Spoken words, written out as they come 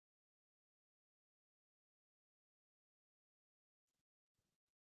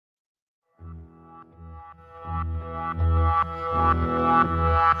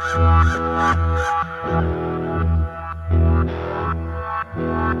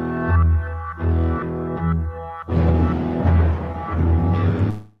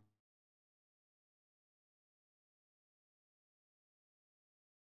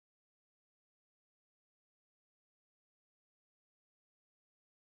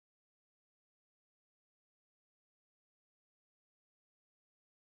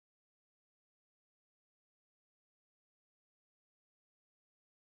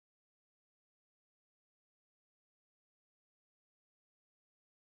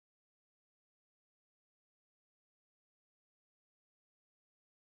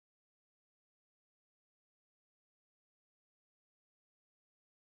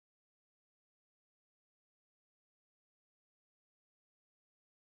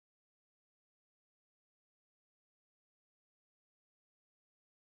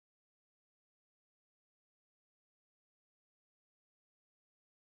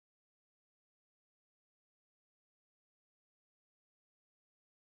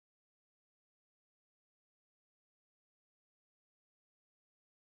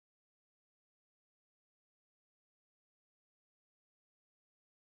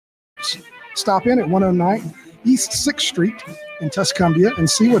Stop in at 109 East 6th Street in Tuscumbia and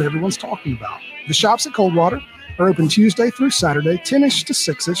see what everyone's talking about. The shops at Coldwater are open Tuesday through Saturday, 10-ish to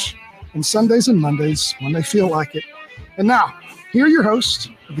 6-ish, and Sundays and Mondays when they feel like it. And now, here are your hosts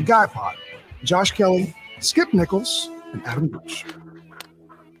of the Guy Pod, Josh Kelly, Skip Nichols, and Adam Bush.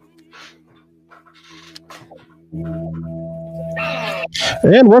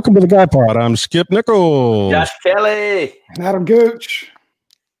 And welcome to the Guy Pod. I'm Skip Nichols. Josh Kelly. And Adam Gooch.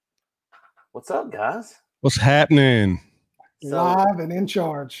 What's up, guys? What's happening? Live and in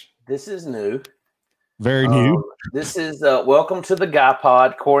charge. This is new. Very new. This is welcome to the Guy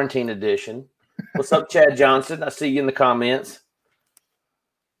Pod Quarantine Edition. What's up, Chad Johnson? I see you in the comments.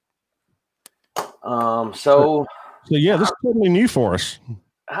 So yeah, this is totally new for us.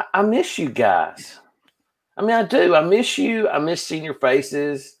 I miss you guys. I mean, I do. I miss you. I miss seeing your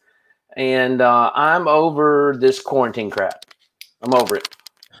faces. And I'm over this quarantine crap. I'm over it.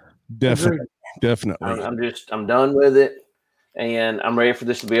 Definitely. I'm done with it. And I'm ready for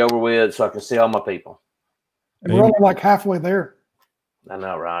this to be over with so I can see all my people. We're only like halfway there. I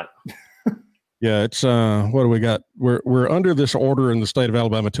know, right? Yeah, it's what do we got? We're under this order in the state of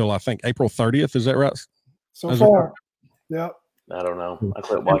Alabama till I think April 30th. Is that right? So far. Yep. I don't know. I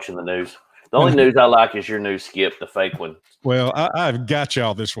quit watching the news. The only news I like is your news, Skip, the fake one. Well, I've got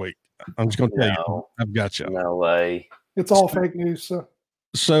y'all this week. I'm just going to tell you, I've got y'all. No way. It's all fake news.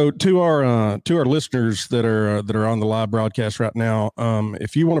 So to our listeners that are on the live broadcast right now,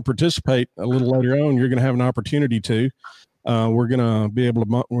 if you want to participate a little later on, you're going to have an opportunity to. We're going to be able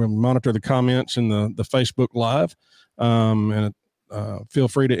to monitor the comments in the Facebook Live, and feel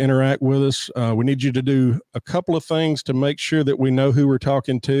free to interact with us. We need you to do a couple of things to make sure that we know who we're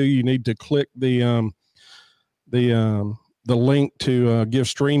talking to. You need to click the link to give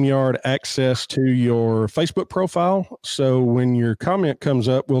StreamYard access to your Facebook profile. So when your comment comes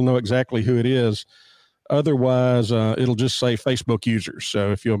up, we'll know exactly who it is. Otherwise, it'll just say Facebook users.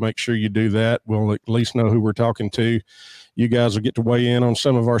 So if you'll make sure you do that, we'll at least know who we're talking to. You guys will get to weigh in on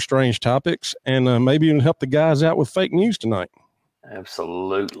some of our strange topics and maybe even help the guys out with fake news tonight.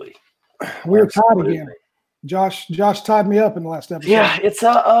 Absolutely. We're tied again. Josh tied me up in the last episode. Yeah, it's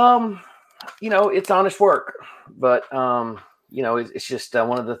it's honest work, but it's just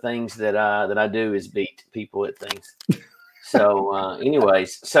one of the things that I do is beat people at things. So,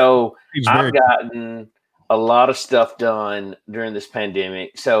 I've gotten a lot of stuff done during this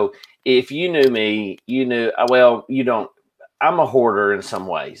pandemic. So, if you knew me, you knew. Well, you don't. I'm a hoarder in some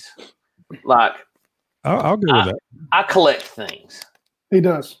ways. Like, I'll go with that. I collect things. He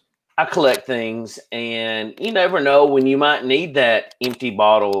does. I collect things, and you never know when you might need that empty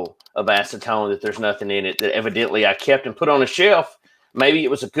bottle of acetone that there's nothing in it that evidently I kept and put on a shelf. Maybe it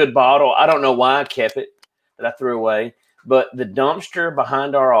was a good bottle. I don't know why I kept it, that I threw away. But the dumpster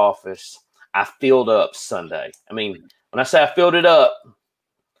behind our office, I filled up Sunday. I mean, when I say I filled it up,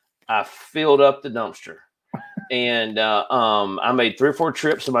 I filled up the dumpster. And I made 3 or 4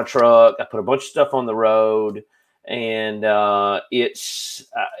 trips in my truck. I put a bunch of stuff on the road. And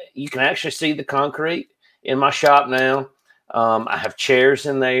you can actually see the concrete in my shop now. I have chairs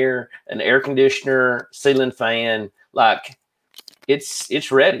in there, an air conditioner, ceiling fan. Like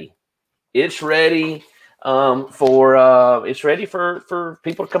it's ready. It's ready for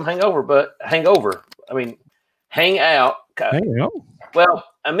people to come hang over. I mean, hang out. Hang out. Well,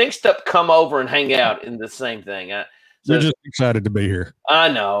 I mixed up come over and hang out in the same thing. You're just excited to be here. I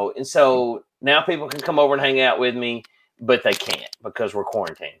know. And so now people can come over and hang out with me, but they can't because we're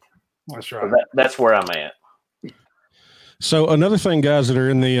quarantined. That's right. So that's where I'm at. So another thing, guys that are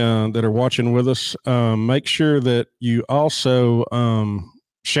in the that are watching with us, make sure that you also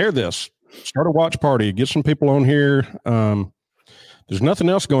share this. Start a watch party. Get some people on here. There's nothing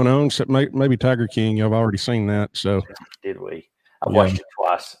else going on except maybe Tiger King. I've already seen that. So did we? I watched it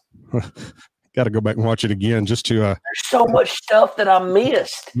twice. Got to go back and watch it again just to. There's so much stuff that I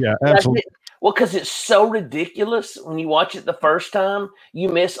missed. Yeah, absolutely. Well, because it's so ridiculous when you watch it the first time, you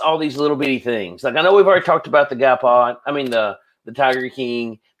miss all these little bitty things. Like I know we've already talked about the Guy Pod. I mean the Tiger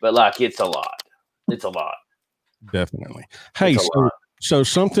King, but like it's a lot. It's a lot. Definitely. Hey, so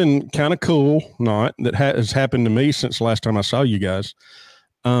something kind of cool, that has happened to me since the last time I saw you guys.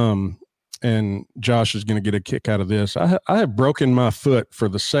 And Josh is going to get a kick out of this. I have broken my foot for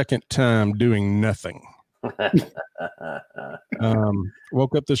the second time doing nothing.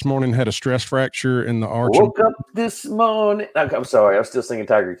 Woke up this morning, had a stress fracture in the arch. Woke up this morning. I'm sorry, I'm still singing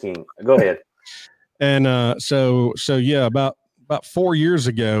Tiger King. Go ahead. And so yeah, about 4 years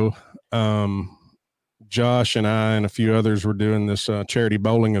ago, Josh and I and a few others were doing this charity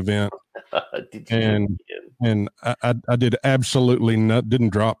bowling event. And I did absolutely didn't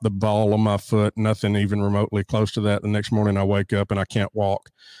drop the ball on my foot, nothing even remotely close to that. The next morning I wake up and I can't walk.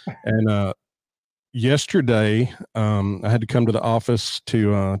 And yesterday I had to come to the office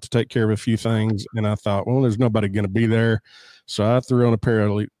to take care of a few things. And I thought, well, there's nobody going to be there. So I threw on a pair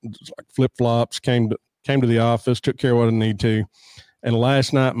of flip-flops, came to the office, took care of what I need to. And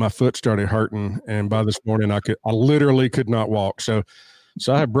last night my foot started hurting. And by this morning I literally could not walk. So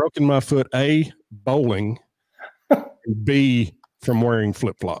I have broken my foot, A, bowling, and B, from wearing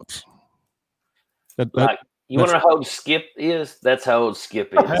flip-flops. You want to know how old Skip is? That's how old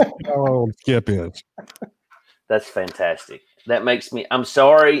Skip is. That's how old Skip is. That's fantastic. That makes me – I'm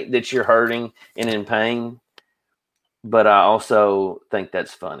sorry that you're hurting and in pain, but I also think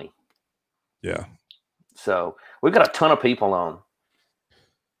that's funny. Yeah. So we've got a ton of people on.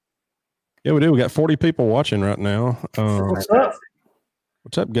 Yeah, we do. We got 40 people watching right now. What's up?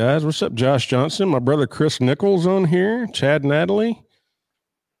 What's up, guys? What's up, Josh Johnson? My brother Chris Nichols on here. Chad Natalie.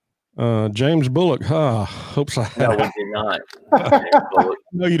 James Bullock. Hopes I had. No, we did not.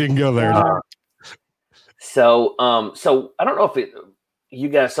 No, you didn't go there. So I don't know if you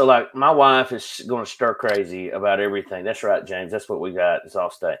guys. So like, my wife is going to stir crazy about everything. That's right, James. That's what we got. It's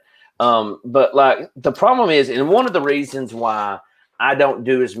off state. But like the problem is, and one of the reasons why I don't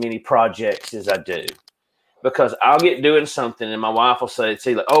do as many projects as I do, because I'll get doing something and my wife will say,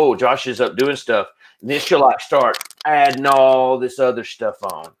 like, oh, Josh is up doing stuff. And then she'll like start adding all this other stuff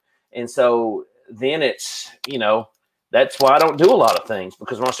on. And so then it's, that's why I don't do a lot of things,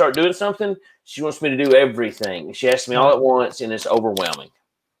 because when I start doing something, she wants me to do everything. She asks me all at once and it's overwhelming.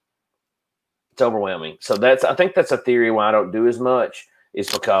 It's overwhelming. So I think that's a theory why I don't do as much, is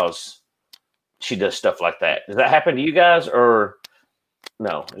because she does stuff like that. Does that happen to you guys, or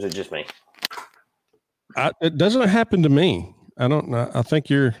no? Is it just me? It doesn't happen to me. I don't know. I think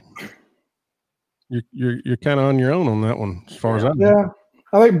you're kind of on your own on that one, as far as I know. Yeah.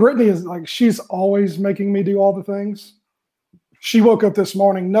 I think Brittany is like, she's always making me do all the things. She woke up this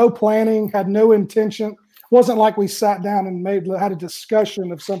morning, no planning, had no intention. Wasn't like we sat down and had a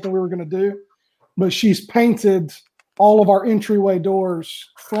discussion of something we were going to do, but she's painted all of our entryway doors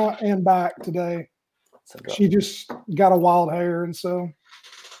front and back today. She just got a wild hair. And so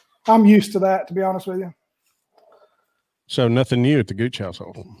I'm used to that, to be honest with you. So nothing new at the Gooch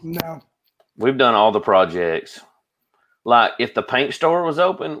household. No. We've done all the projects. Like if the paint store was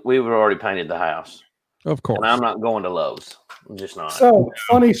open, we would have already painted the house. Of course. And I'm not going to Lowe's. I'm just not. So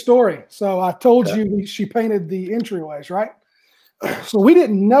funny story. So I told you she painted the entryways, right? So we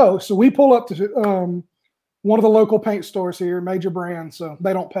didn't know. So we pull up to one of the local paint stores here, major brand. So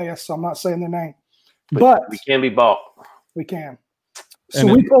they don't pay us. So I'm not saying their name, but we can be bought. We can. So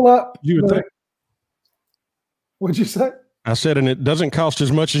we pull up. You would think. What'd you say? I said, and it doesn't cost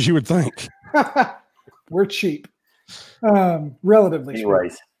as much as you would think. We're cheap, relatively.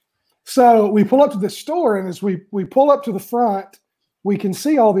 Anyways. Cheap. So we pull up to the store, and as we pull up to the front, we can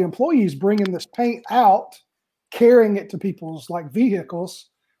see all the employees bringing this paint out, carrying it to people's like vehicles,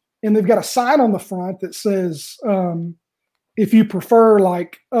 and they've got a sign on the front that says, "If you prefer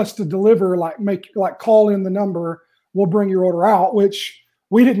like us to deliver, call in the number, we'll bring your order out." Which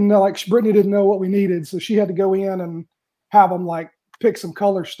we didn't know. Like Brittany didn't know what we needed, so she had to go in and have them like pick some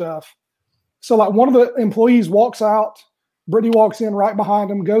color stuff. So like one of the employees walks out. Brittany walks in right behind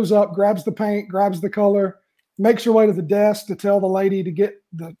him, goes up, grabs the paint, grabs the color, makes her way to the desk to tell the lady to get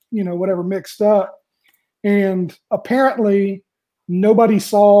the, whatever mixed up. And apparently nobody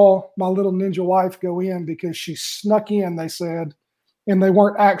saw my little ninja wife go in because she snuck in, they said, and they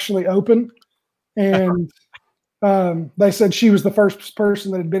weren't actually open. And they said she was the first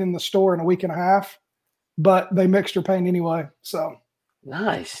person that had been in the store in a week and a half, but they mixed her paint anyway. So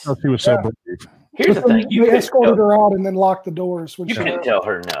nice. Oh, she was so brave. Here's the thing: they escorted her out and then locked the doors. You couldn't tell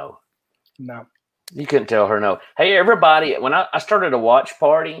her no. No, you couldn't tell her no. Hey, everybody! When I started a watch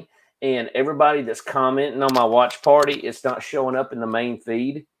party, and everybody that's commenting on my watch party, it's not showing up in the main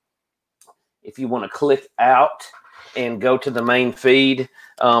feed. If you want to click out and go to the main feed,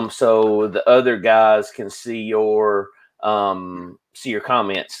 so the other guys can see your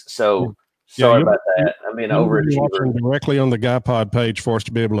comments. So sorry about that. I mean, overachiever. Directly on the Guy Pod page for us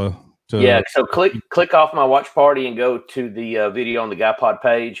to be able to. Yeah. So click off my watch party and go to the video on the Guy Pod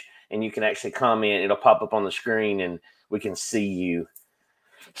page, and you can actually comment. It'll pop up on the screen, and we can see you.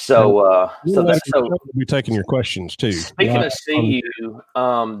 So we'll be taking your questions too. Speaking of see you,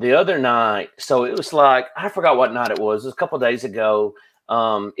 the other night, so it was like, I forgot what night it was. It was a couple of days ago.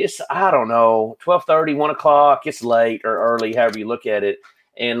 It's, I don't know, 12:30, 1 o'clock. It's late or early, however you look at it.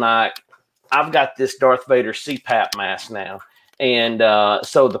 And like, I've got this Darth Vader CPAP mask now. And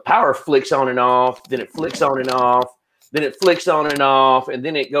so the power flicks on and off, then it flicks on and off, then it flicks on and off, and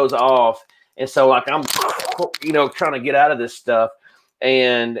then it goes off. And so like, I'm, trying to get out of this stuff.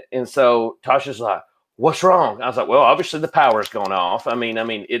 And so Tasha's like, what's wrong? I was like, well, obviously the power's going off. I mean,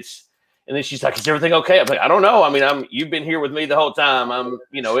 it's, and then she's like, is everything okay? I'm like, I don't know. I mean, you've been here with me the whole time.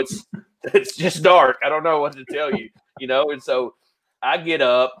 It's just dark. I don't know what to tell you, And so I get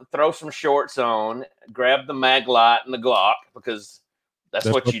up, throw some shorts on, grab the mag light and the Glock, because that's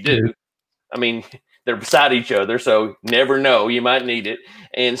what you do. I mean, they're beside each other, so never know, you might need it.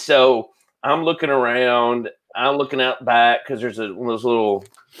 And so I'm looking around. I'm looking out back because there's one of those little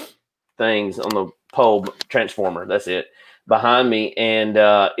things on the pole transformer. That's it behind me. And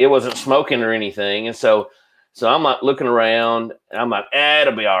it wasn't smoking or anything. And so I'm like looking around and I'm like,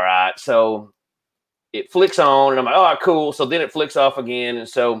 it'll be all right. So it flicks on and I'm like, oh, cool. So then it flicks off again. And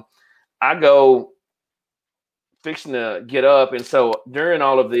so I go fixing to get up. And so during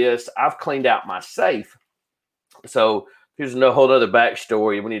all of this, I've cleaned out my safe. So here's no whole other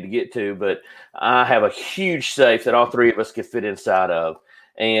backstory we need to get to, but I have a huge safe that all three of us could fit inside of.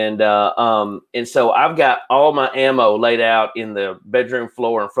 And so I've got all my ammo laid out in the bedroom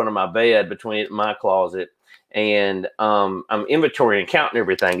floor in front of my bed between it and my closet. And I'm inventorying and counting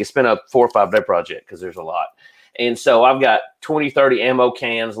everything. It's been a 4 or 5 day project because there's a lot. And so I've got 20, 30 ammo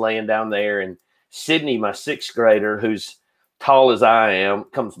cans laying down there. And Sydney, my 6th grader, who's tall as I am,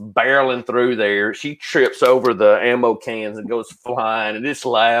 comes barreling through there. She trips over the ammo cans and goes flying, and it's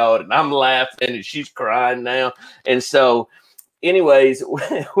loud, and I'm laughing, and she's crying now. And so, anyways,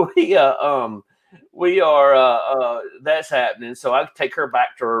 we are that's happening. So I take her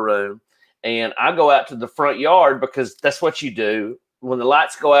back to her room, and I go out to the front yard because that's what you do when the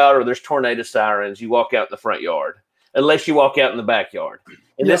lights go out or there's tornado sirens. You walk out in the front yard, unless you walk out in the backyard.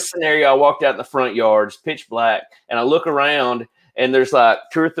 In this scenario, I walked out in the front yard, it's pitch black, and I look around, and there's like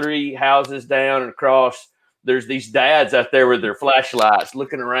 2 or 3 houses down and across. There's these dads out there with their flashlights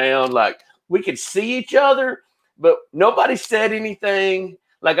looking around like we could see each other, but nobody said anything.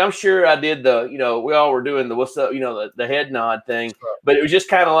 Like, I'm sure I did we all were doing the what's up, the head nod thing, but it was just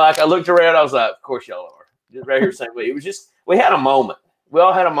kind of like I looked around, I was like, of course y'all are. Just right here saying, it was just, we had a moment. We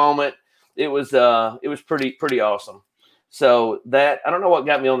all had a moment. It was pretty awesome. So that, I don't know what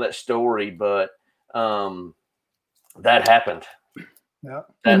got me on that story, but that happened. Yeah.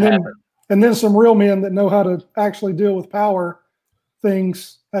 Happened. And then some real men that know how to actually deal with power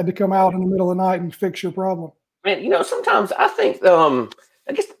things had to come out in the middle of the night and fix your problem. Man, sometimes I think, I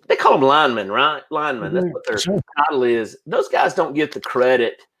guess they call them linemen, right? Linemen. That's what their title is. Those guys don't get the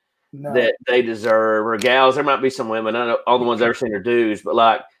credit that they deserve, or gals. There might be some women. I know all the ones I've ever seen are dudes, but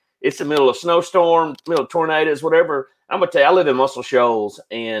like, it's the middle of snowstorm, middle of tornadoes, whatever. I'm going to tell you, I live in Muscle Shoals,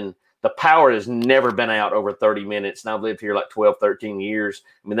 and the power has never been out over 30 minutes. And I've lived here like 12, 13 years.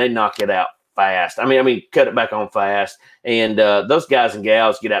 I mean, they knock it out fast. I mean, cut it back on fast. And those guys and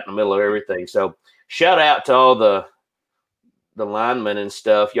gals get out in the middle of everything. So shout out to all the linemen and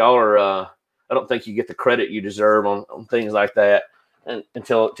stuff. Y'all are, I don't think you get the credit you deserve on things like that. And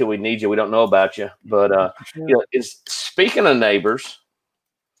until we need you, we don't know about you. But, speaking of neighbors,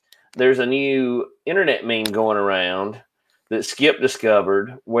 there's a new internet meme going around that Skip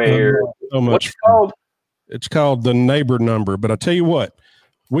discovered where it's called the neighbor number. But I tell you what,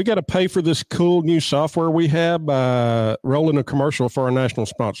 we got to pay for this cool new software we have by rolling a commercial for our national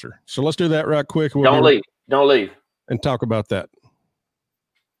sponsor. So let's do that right quick. Don't leave. And talk about that.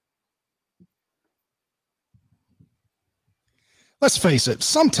 Let's face it,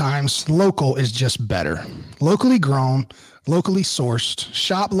 sometimes local is just better. Locally grown, locally sourced,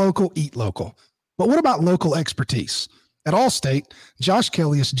 shop local, eat local. But what about local expertise? At Allstate, Josh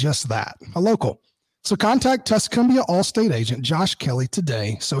Kelly is just that, a local. So contact Tuscumbia Allstate agent Josh Kelly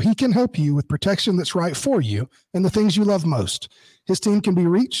today so he can help you with protection that's right for you and the things you love most. His team can be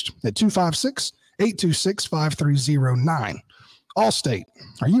reached at 256-826-5309. Allstate,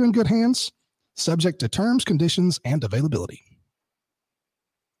 are you in good hands? Subject to terms, conditions, and availability.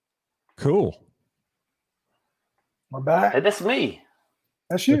 Cool. We're back. Hey, that's me.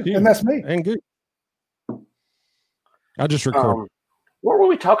 That's you. And that's me. And good. I just recorded. What were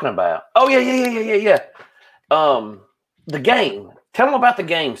we talking about? Oh, yeah. The game. Tell them about the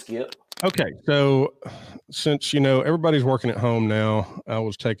game, Skip. Okay. So since, everybody's working at home now, I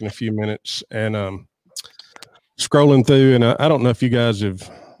was taking a few minutes and scrolling through, and I don't know if you guys have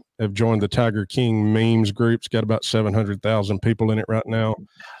joined the Tiger King memes group. It's got about 700,000 people in it right now.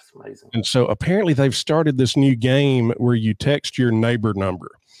 That's amazing. And so apparently they've started this new game where you text your neighbor number.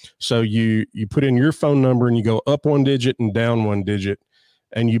 So you put in your phone number and you go up one digit and down one digit.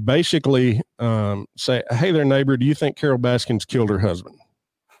 And you basically say, hey there, neighbor, do you think Carol Baskins killed her husband?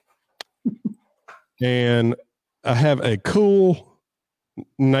 And I have a cool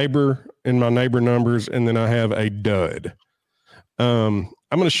neighbor in my neighbor numbers, and then I have a dud. I'm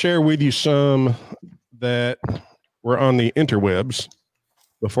going to share with you some that were on the interwebs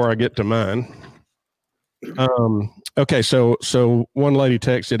before I get to mine. Okay, so one lady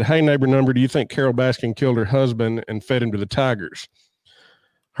texted, hey, neighbor number, do you think Carol Baskin killed her husband and fed him to the tigers?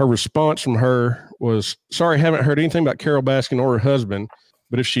 Her response from her was, sorry, haven't heard anything about Carol Baskin or her husband,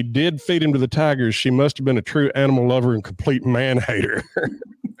 but if she did feed him to the tigers, she must have been a true animal lover and complete man hater.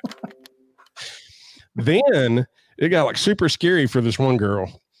 Then it got like super scary for this one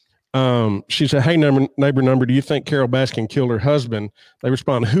girl. She said, hey, neighbor number, do you think Carol Baskin killed her husband? They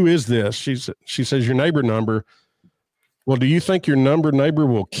respond, who is this? She says, your neighbor number. Well, do you think your neighbor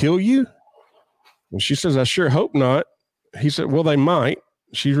will kill you? And she says, I sure hope not. He said, well, they might.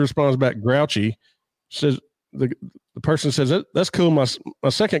 She responds back grouchy. Says the person says, that's cool. My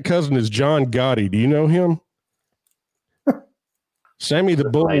second cousin is John Gotti. Do you know him? Sammy the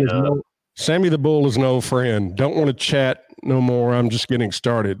Bull is an old friend. Don't want to chat no more. I'm just getting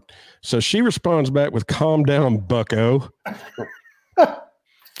started. So she responds back with, calm down, bucko.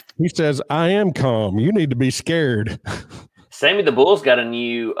 He says, I am calm. You need to be scared. Sammy the Bull's got a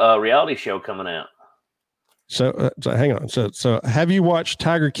new reality show coming out. So hang on. So have you watched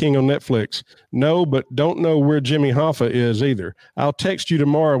Tiger King on Netflix? No, but don't know where Jimmy Hoffa is either. I'll text you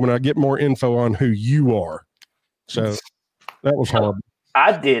tomorrow when I get more info on who you are. So that was horrible.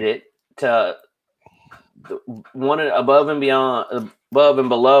 I did it to one above and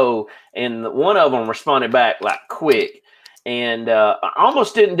below, and one of them responded back like quick, and I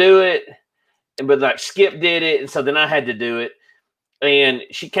almost didn't do it, but like Skip did it, and so then I had to do it, and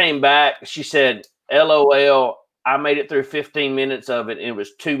she came back. She said, LOL, I made it through 15 minutes of it, and it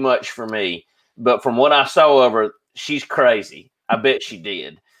was too much for me. But from what I saw of her, she's crazy. I bet she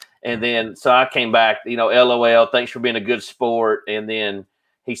did. And then, so I came back, LOL, thanks for being a good sport. And then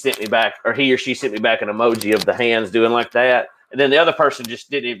he sent me back, or he or she sent me back an emoji of the hands doing like that. And then the other person just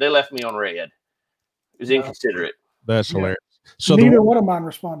didn't, they left me on red. It was inconsiderate. That's hilarious. So neither one of mine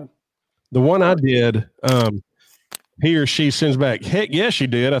responded. The one I did, he or she sends back, heck yes, she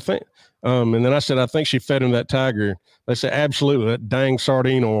did, I think. And then I said, I think she fed him that tiger. They said, absolutely, that dang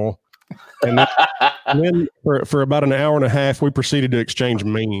sardine oil. And then for about an hour and a half, we proceeded to exchange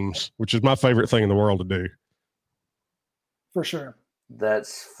memes, which is my favorite thing in the world to do. For sure.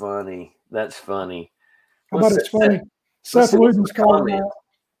 That's funny. How about it's funny? Seth Wooten's calling out.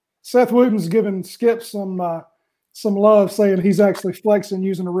 Seth Wooten's giving Skip some love, saying he's actually flexing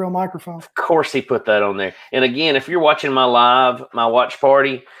using a real microphone. Of course he put that on there. And again, if you're watching my watch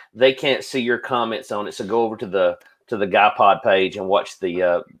party, they can't see your comments on it. So go over to the Guy Pod page and watch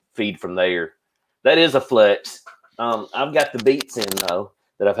the feed from there. That is a flex. I've got the beats in though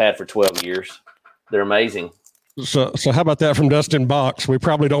that I've had for 12 years. They're amazing. So how about that from Dustin Box? We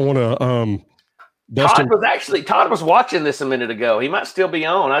probably don't want to. Todd was watching this a minute ago. He might still be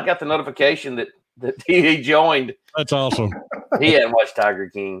on. I got the notification that he joined. That's awesome. He hadn't watched Tiger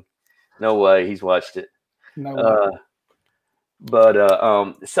King. No way. He's watched it. No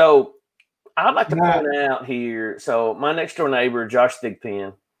way. So I'd like to point out here. So my next door neighbor, Josh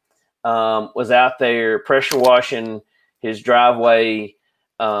Thigpen, was out there pressure washing his driveway.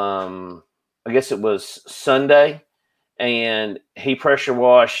 I guess it was Sunday, and he pressure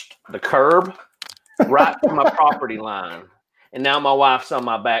washed the curb right to my property line. And now my wife's on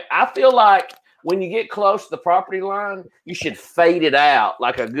my back. I feel like when you get close to the property line, you should fade it out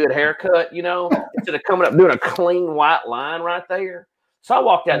like a good haircut, instead of coming up doing a clean white line right there. So I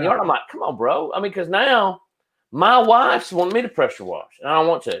walked out in the yard. I'm like, come on, bro. I mean, because now my wife's wanting me to pressure wash, and I don't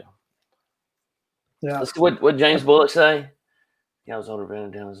want to. Yeah. Let's see what James Bullock say. Yeah, I was older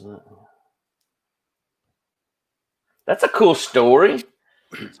than down. That's a cool story.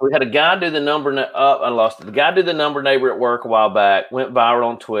 So we had a guy do the number. I lost it. The guy did the number neighbor at work a while back. Went viral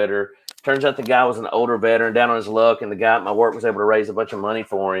on Twitter. Turns out the guy was an older veteran, down on his luck, and the guy at my work was able to raise a bunch of money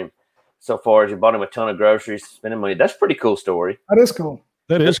for him. So far as he bought him a ton of groceries, spending money. That's a pretty cool story. That is cool.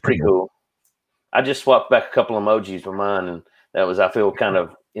 That's pretty cool. I just swapped back a couple emojis for mine, and I feel kind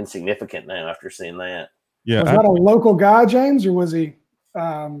of insignificant now after seeing that. Yeah. Was that a local guy, James, or was he?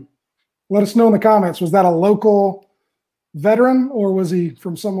 Let us know in the comments. Was that a local veteran, or was he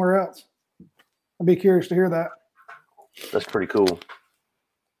from somewhere else? I'd be curious to hear that. That's pretty cool.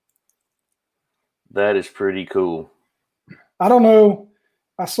 That is pretty cool. I don't know.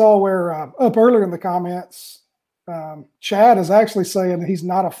 I saw where up earlier in the comments, Chad is actually saying that he's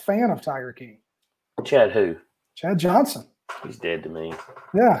not a fan of Tiger King. Chad who? Chad Johnson. He's dead to me.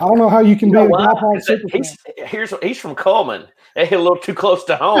 Yeah, I don't know how you can be a diehard super fan. He's from Coleman. They hit a little too close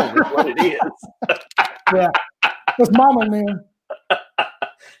to home. Is what it is. Yeah, that's Mama and them.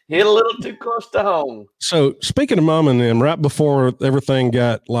 Hit a little too close to home. So speaking of Mom and them, right before everything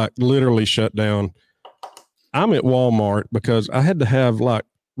got like literally shut down, I'm at Walmart because I had to have like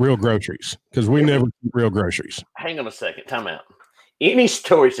real groceries because we never keep real groceries. Hang on a second. Time out. Any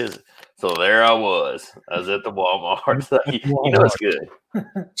story says, so there I was at the Walmart. So, it's good.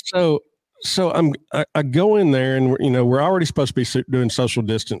 So I go in there and we're already supposed to be doing social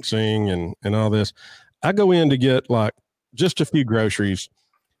distancing and all this. I go in to get like just a few groceries,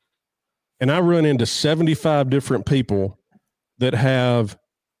 and I run into 75 different people that have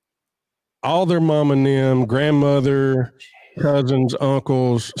all their mom and them, grandmother, cousins,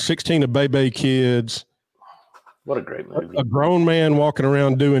 uncles, 16 of baby kids. What a great movie. A grown man walking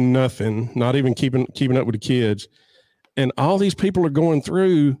around doing nothing, not even keeping up with the kids. And all these people are going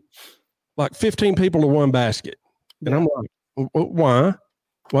through like 15 people in one basket. And I'm like, why?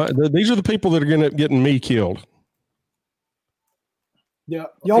 Why? These are the people that are going to getting me killed. Yeah.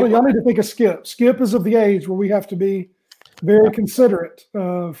 Y'all need to think of Skip. Skip is of the age where we have to be very considerate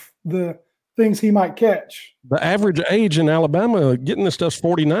of the things he might catch. The average age in Alabama getting this stuff's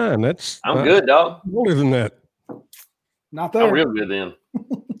 49. I'm good, dog. Older than that. Not there. I'm real good then.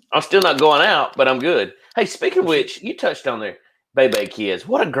 I'm still not going out, but I'm good. Hey, speaking of which, you touched on there, Bebe Kids.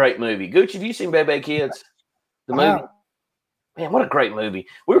 What a great movie. Gooch, have you seen Bebe Kids? The movie? Wow. Man, what a great movie.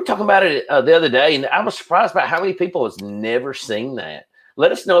 We were talking about it the other day, and I was surprised about how many people has never seen that.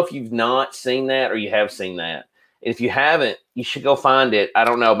 Let us know if you've not seen that or you have seen that. If you haven't, you should go find it. I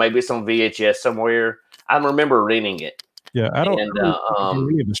don't know. Maybe it's on VHS somewhere. I remember renting it. Yeah, I don't know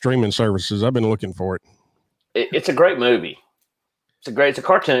any of the streaming services. I've been looking for it. It's a great movie. It's a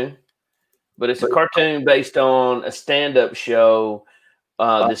cartoon, but it's a cartoon based on a stand-up show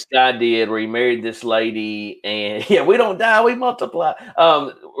this guy did where he married this lady, and we don't die, we multiply.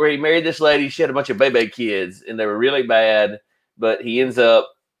 Where he married this lady, she had a bunch of baby kids, and they were really bad, but he ends up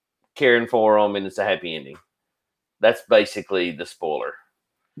caring for them, and it's a happy ending. That's basically the spoiler.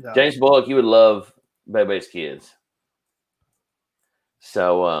 Yeah. James Bullock, you would love Bebe's Kids.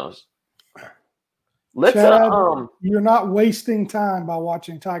 So let's Chad, you're not wasting time by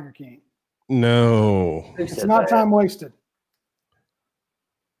watching Tiger King. No. It's not time wasted.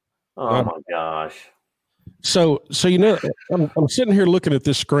 Oh my gosh. So I'm sitting here looking at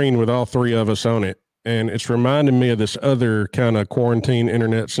this screen with all three of us on it, and it's reminding me of this other kind of quarantine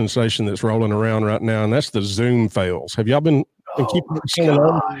internet sensation that's rolling around right now, and that's the Zoom fails. Have y'all been keeping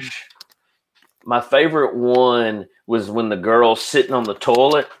it? My favorite one was when the girl's sitting on the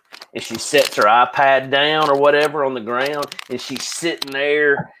toilet and she sets her iPad down or whatever on the ground, and she's sitting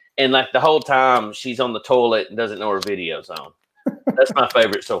there, and like the whole time she's on the toilet and doesn't know her video's on. That's my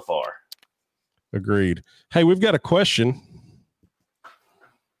favorite so far. Agreed. Hey, we've got a question.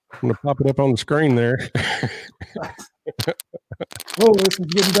 I'm going to pop it up on the screen there. Oh, this is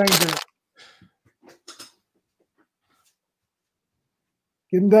getting dangerous.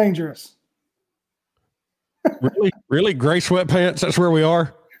 Getting dangerous. Really? Gray sweatpants? That's where we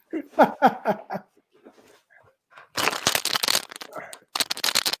are?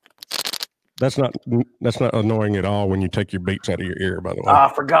 That's not annoying at all when you take your beats out of your ear, by the way.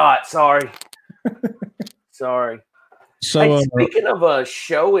 I forgot. Sorry. Sorry. So hey, speaking of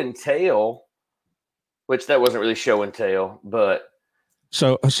show and tell, which that wasn't really show and tell, but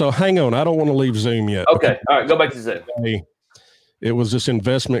so hang on. I don't want to leave Zoom yet. Okay. All right. Go back to Zoom. It was this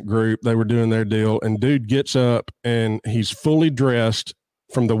investment group. They were doing their deal, and dude gets up and he's fully dressed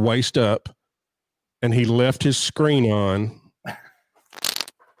from the waist up, and he left his screen on,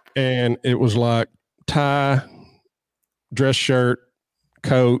 and it was like tie, dress shirt,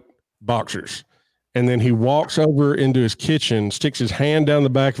 coat, boxers. And then he walks over into his kitchen, sticks his hand down the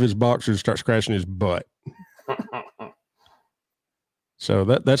back of his boxers, starts scratching his butt. So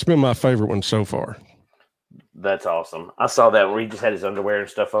that's been my favorite one so far. That's awesome. I saw that where he just had his underwear and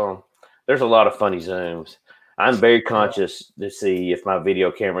stuff on. There's a lot of funny Zooms. I'm very conscious to see if my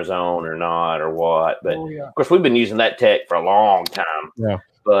video camera's on or not or what. But of course, we've been using that tech for a long time. Yeah.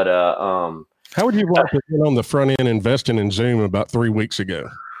 But how would you like to get on the front end investing in Zoom about 3 weeks ago?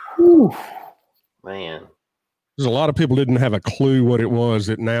 Ooh. Man, there's a lot of people didn't have a clue what it was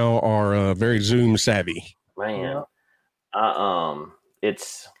that now are very Zoom savvy. Man,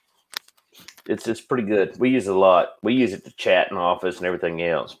 it's pretty good. We use it a lot. We use it to chat in office and everything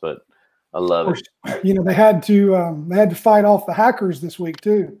else. But I love it. You know, they had to fight off the hackers this week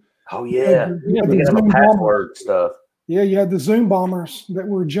too. Oh yeah, we got the password stuff. Yeah, you had the Zoom bombers that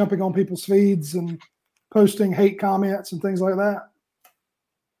were jumping on people's feeds and posting hate comments and things like that.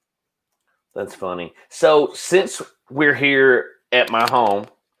 That's funny. So since we're here at my home,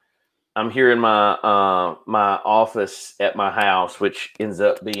 I'm here in my my office at my house, which ends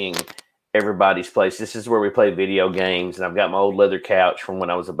up being everybody's place. This is where we play video games, and I've got my old leather couch from when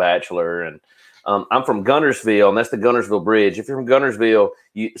I was a bachelor. And I'm from Guntersville, and that's the Guntersville Bridge. If you're from Guntersville,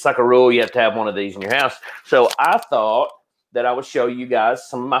 it's like a rule you have to have one of these in your house. So I thought that I would show you guys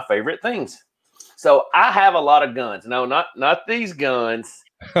some of my favorite things. So I have a lot of guns. No, not these guns.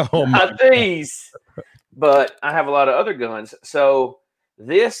 Not these, but I have a lot of other guns. So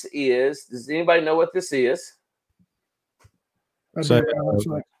does anybody know what this is? So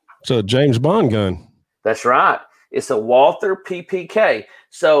a James Bond gun. That's right. It's a Walther PPK.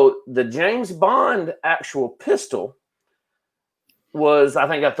 So the James Bond actual pistol was, I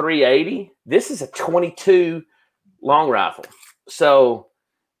think, a 380. This is a 22 long rifle. So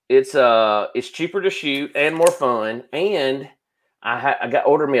it's cheaper to shoot and more fun. And I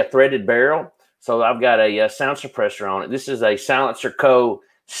ordered me a threaded barrel, so I've got a sound suppressor on it. This is a Silencer Co.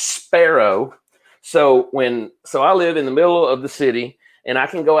 Sparrow. So I live in the middle of the city, and I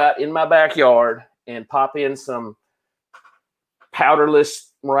can go out in my backyard and pop in some powderless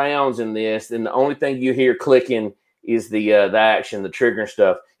rounds in this, and the only thing you hear clicking is the action, the trigger and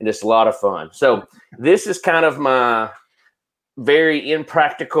stuff, and it's a lot of fun. So this is kind of my very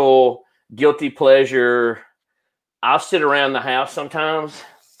impractical, guilty pleasure. I'll sit around the house sometimes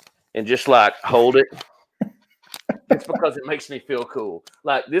and just like hold it. It's because it makes me feel cool.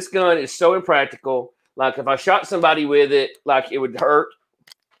 Like this gun is so impractical. Like if I shot somebody with it, like it would hurt,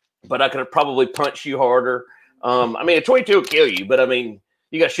 but I could probably punch you harder. I mean, a 22 will kill you, but I mean,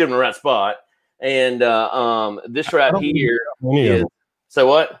 you got to shoot in the right spot. And this right here is. So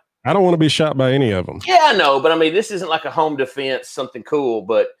what? I don't want to be shot by any of them. Yeah, I know, but I mean, this isn't like a home defense, something cool,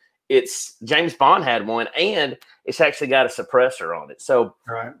 but it's James Bond had one, and it's actually got a suppressor on it. So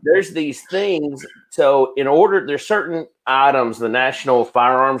there's these things. So there's certain items, the National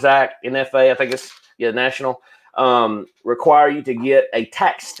Firearms Act, NFA, I think it's national, require you to get a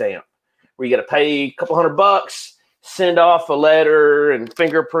tax stamp where you got to pay a couple $100, send off a letter and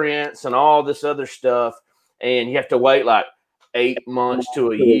fingerprints and all this other stuff. And you have to wait like 8 months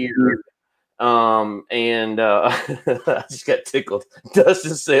to a year. I just got tickled.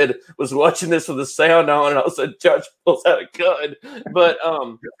 Dustin said, was watching this with the sound on, and all of a sudden Josh pulls out a gun. But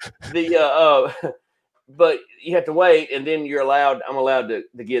but you have to wait, and then I'm allowed to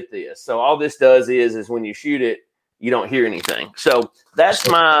get this. So all this does is when you shoot it, you don't hear anything. So that's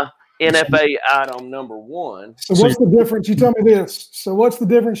my NFA item number one. So what's the difference? You tell me this. So what's the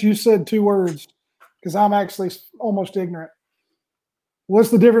difference? You said 2 words because I'm actually almost ignorant. What's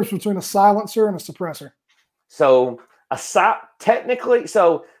the difference between a silencer and a suppressor? So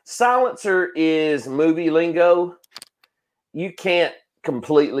silencer is movie lingo. You can't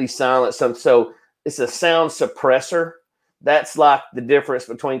completely silence something. So it's a sound suppressor. That's like the difference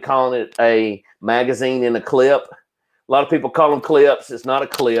between calling it a magazine and a clip. A lot of people call them clips. It's not a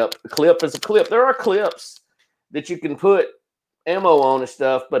clip. A clip is a clip. There are clips that you can put ammo on and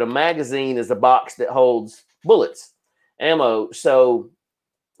stuff, but a magazine is a box that holds bullets, ammo. So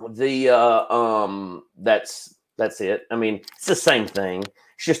that's it. I mean, it's the same thing.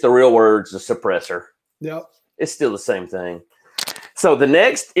 It's just the real word's a suppressor. Yep. It's still the same thing. So the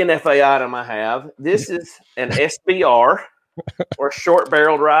next NFA item I have, this is an SBR or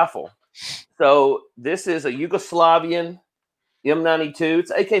short-barreled rifle. So this is a Yugoslavian M92. It's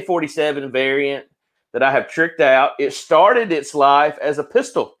AK-47 variant. that I have tricked out. It started its life as a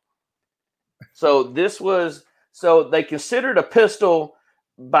pistol. So they considered a pistol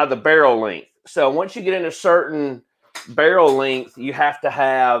by the barrel length. So once you get into certain barrel length, you have to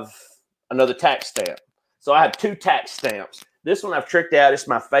have another tax stamp. So I have 2 tax stamps. This one I've tricked out. It's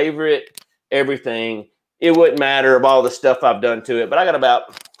my favorite, everything. It wouldn't matter of all the stuff I've done to it, but I got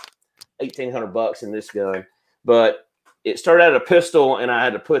about $1,800 in this gun. But it started out a pistol, and I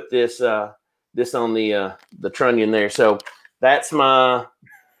had to put this on the trunnion there. So that's my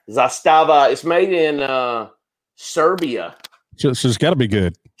Zastava. It's made in Serbia. So it's got to be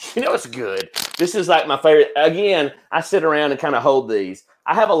good. You know it's good. This is like my favorite. Again, I sit around and kind of hold these.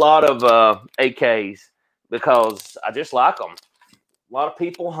 I have a lot of AKs because I just like them. A lot of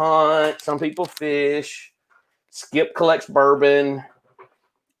people hunt. Some people fish. Skip collects bourbon.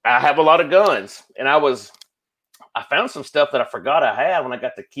 I have a lot of guns. And I found some stuff that I forgot I had when I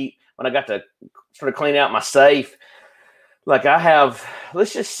got to sort of clean out my safe. Like I have,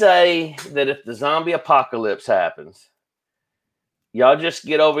 let's just say that if the zombie apocalypse happens, y'all just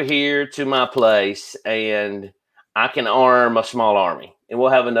get over here to my place and I can arm a small army and we'll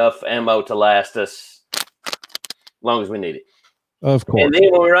have enough ammo to last us as long as we need it. Of course. And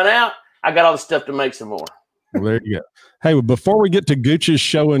then when we run out, I got all the stuff to make some more. Well, there you go. Hey, well, before we get to Gooch's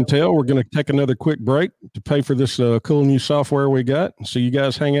show and tell, we're going to take another quick break to pay for this cool new software we got. So you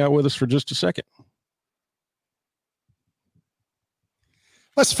guys hang out with us for just a second.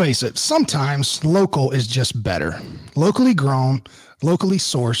 Let's face it, sometimes local is just better. Locally grown, locally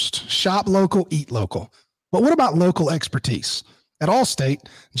sourced, shop local, eat local. But what about local expertise? At Allstate,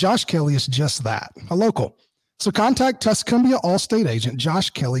 Josh Kelly is just that, a local. So contact Tuscumbia Allstate agent Josh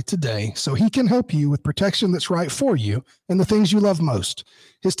Kelly today so he can help you with protection that's right for you and the things you love most.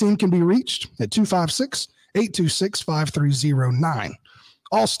 His team can be reached at 256-826-5309.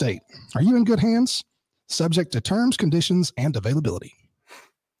 Allstate, are you in good hands? Subject to terms, conditions, and availability.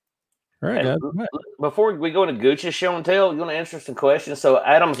 All right, guys. Before we go into Gooch's show and tell, you want to answer some questions? So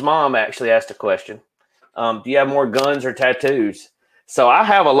Adam's mom actually asked a question. Do you have more guns or tattoos? So I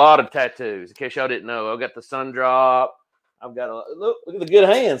have a lot of tattoos. In case y'all didn't know, I've got the sun drop. I've got look at the good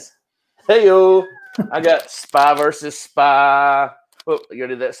hands. Hey-o. I got Spy versus Spy. Oh, you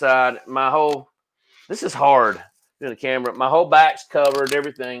gotta do that side. This is hard doing the camera. My whole back's covered,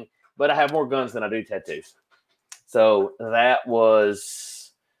 everything, but I have more guns than I do tattoos. So that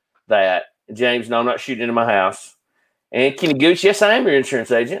was that. James, no, I'm not shooting into my house. And Kenny Gooch, yes, I am your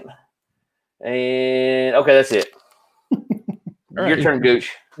insurance agent. And okay, that's it. All Your right. turn,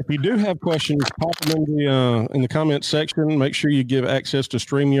 Gooch. If you do have questions, pop them in the comment section. Make sure you give access to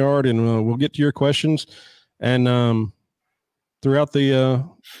StreamYard, and we'll get to your questions and throughout the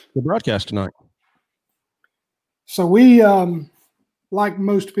broadcast tonight. So we, like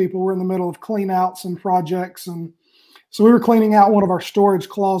most people, we're in the middle of clean outs and projects, and so we were cleaning out one of our storage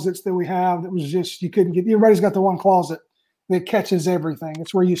closets that we have that was just, you couldn't get, everybody's got the one closet that catches everything.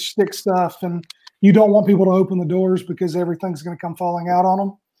 It's where you stick stuff and you don't want people to open the doors because everything's going to come falling out on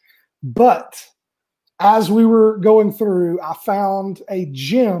them. But as we were going through, I found a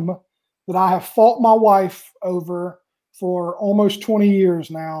gem that I have fought my wife over for almost 20 years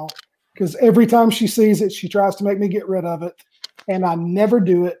now, because every time she sees it, she tries to make me get rid of it. And I never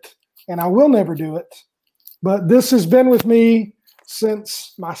do it, and I will never do it. But this has been with me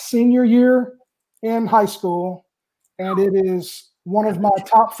since my senior year in high school, and it is one of my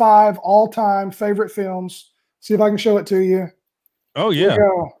top 5 all-time favorite films. See if I can show it to you. Oh, yeah. Here we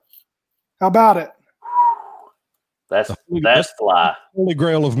go. How about it? That's fly. Holy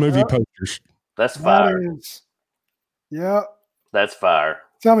grail of movie posters. That's fire. That is. Yep. That's fire.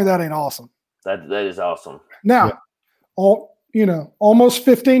 Tell me that ain't awesome. That is awesome. Now, almost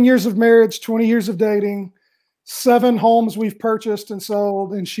 15 years of marriage, 20 years of dating, 7 homes we've purchased and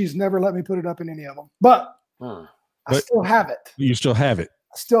sold, and she's never let me put it up in any of them. But I still have it. You still have it.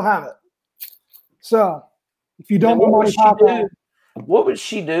 I still have it. So if you don't What know would she do? What would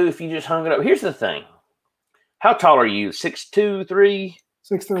she do if you just hung it up? Here's the thing. How tall are you? 6'2", 3?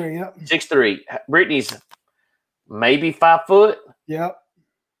 6'3", yep. 6'3". Brittany's maybe 5 foot. Yep.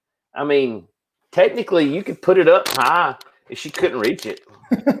 I mean, technically, you could put it up high if she couldn't reach it.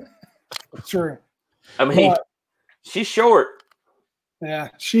 True. I mean, she's short. Yeah,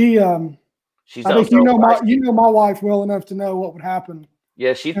 she's. I think you know my wife well enough to know what would happen.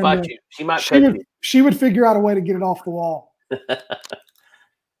 Yeah, she'd fight you. She might cut you. She would figure out a way to get it off the wall.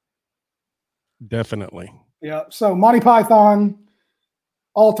 Definitely. Yeah. So Monty Python,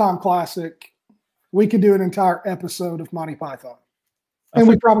 all-time classic. We could do an entire episode of Monty Python, and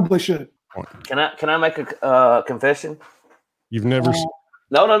we probably should. Can I make a confession? You've never.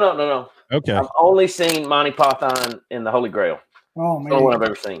 No. Okay. I've only seen Monty Python and the Holy Grail. Oh That's the only one I've man,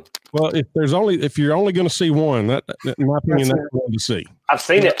 ever seen. Well, if you're only going to see one, that in my opinion, That's that's the one to see. I've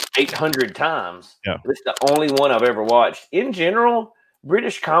seen it 800 times. Yeah. It's the only one I've ever watched. In general,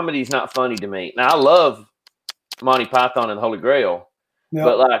 British comedy is not funny to me. Now, I love Monty Python and the Holy Grail, Yep.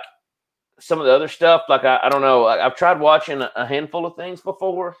 but like some of the other stuff, like I don't know. I've tried watching a handful of things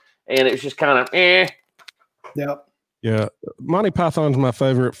before, and it's just kind of Yep. Yeah, Monty Python's my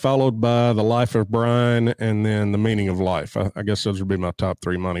favorite, followed by The Life of Brian, and then The Meaning of Life. I guess those would be my top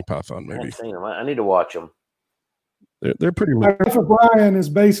 3 Monty Python I haven't movies. seen them. I need to watch them. They're pretty. Life of Brian is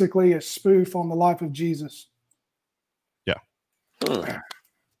basically a spoof on the life of Jesus. Yeah.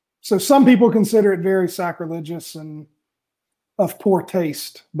 So some people consider it very sacrilegious and of poor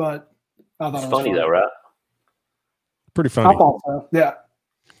taste, but I thought It's it was funny though, right? Pretty I funny. thought so. Yeah.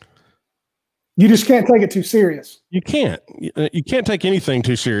 You just can't take it too serious. You can't take anything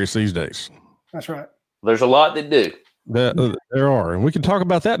too serious these days. That's right. There's a lot that do. There are, and we can talk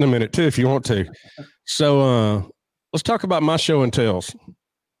about that in a minute too if you want to. So let's talk about my show and tells.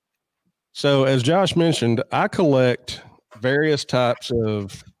 So as Josh mentioned, I collect various types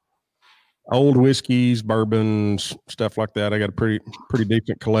of old whiskeys, bourbons, stuff like that. I got a pretty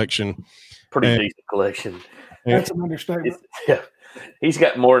decent collection. Pretty decent collection. That's an understatement. Yeah. He's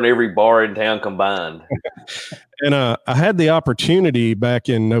got more than every bar in town combined. And I had the opportunity back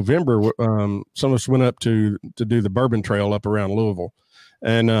in November. Some of us went up to do the Bourbon Trail up around Louisville,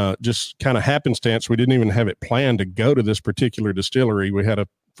 and just kind of happenstance, we didn't even have it planned to go to this particular distillery. We had a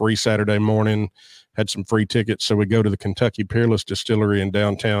free Saturday morning, had some free tickets, so we go to the Kentucky Peerless Distillery in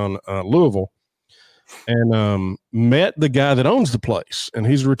downtown Louisville, and met the guy that owns the place, and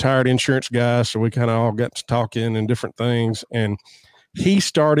he's a retired insurance guy. So we kind of all got to talking and different things, and he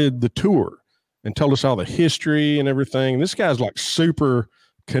started the tour and told us all the history and everything. This guy's like super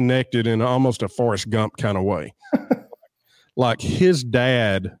connected in almost a Forrest Gump kind of way. Like his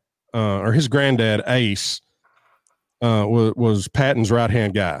dad or his granddad, Ace, was Patton's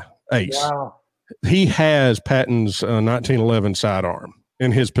right-hand guy, Ace. Wow. He has Patton's 1911 sidearm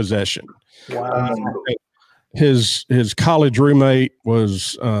in his possession. Wow. His college roommate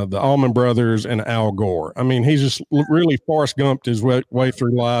was the Allman Brothers and Al Gore. I mean, he's just really Forrest Gumped his way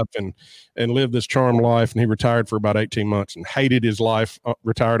through life and lived this charmed life. And he retired for about 18 months and hated his life,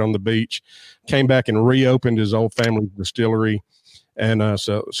 retired on the beach, came back and reopened his old family distillery. And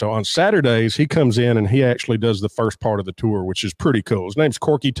so on Saturdays, he comes in and he actually does the first part of the tour, which is pretty cool. His name's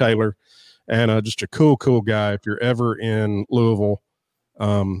Corky Taylor, and just a cool guy. If you're ever in Louisville,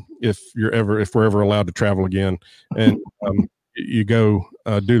 if we're ever allowed to travel again, and you go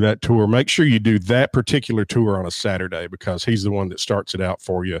do that tour, make sure you do that particular tour on a Saturday, because he's the one that starts it out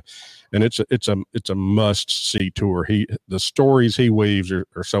for you, and it's a must see tour. The stories he weaves are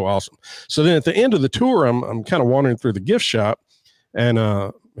so awesome. So then at the end of the tour, I'm kind of wandering through the gift shop, and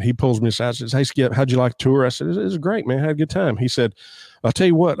he pulls me aside and says, "Hey Skip, how'd you like the tour?" I said, "It was great, man. I had a good time." He said, "I'll tell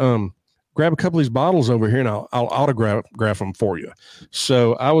you what, grab a couple of these bottles over here and I'll autograph them for you."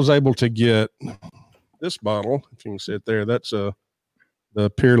 So I was able to get this bottle, if you can see it there. That's the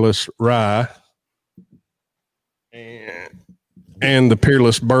Peerless Rye and the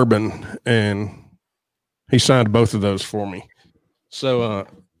Peerless Bourbon, and he signed both of those for me. So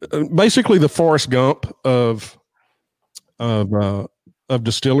basically the Forrest Gump of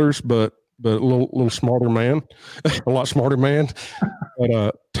distillers, but a little smarter man, a lot smarter man,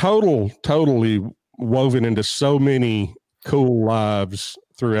 but totally woven into so many cool lives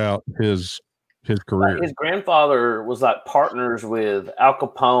throughout his career. Like his grandfather was like partners with Al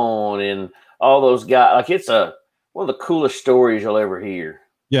Capone and all those guys. Like it's one of the coolest stories you'll ever hear.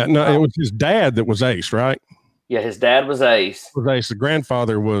 Yeah, no, it was his dad that was Ace, right? Yeah, his dad was Ace. The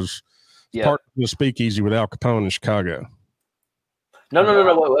grandfather was part of the Speakeasy with Al Capone in Chicago. No.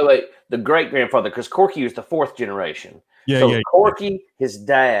 Wait. The great grandfather, because Corky was the 4th generation. Yeah. Corky, his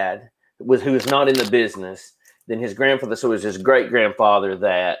dad, who was not in the business. Then his grandfather, so it was his great grandfather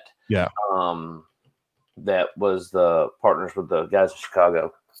that was the partners with the guys in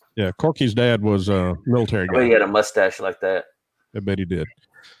Chicago. Yeah, Corky's dad was a military guy. He had a mustache like that. I bet he did.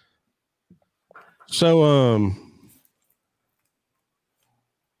 So,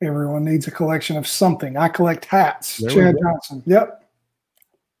 everyone needs a collection of something. I collect hats. Chad Johnson. Yep.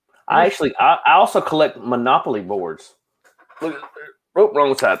 I also collect Monopoly boards. Look,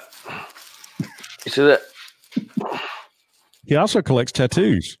 wrong side. You see that? He also collects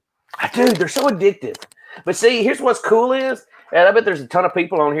tattoos. Dude, they're so addictive. But see, here's what's cool is, and I bet there's a ton of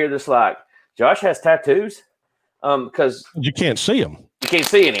people on here that's like, Josh has tattoos, because you can't see them. You can't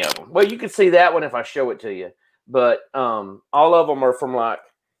see any of them. Well, you can see that one if I show it to you. But all of them are from like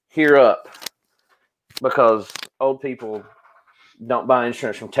hear up because old people don't buy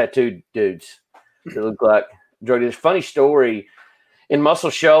insurance from tattooed dudes that look like drug dealers. Funny story in Muscle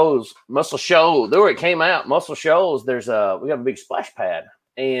Shoals, there where it came out, Muscle Shoals, we got a big splash pad.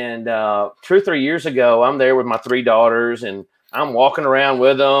 And 2 or 3 years ago, I'm there with my 3 daughters and I'm walking around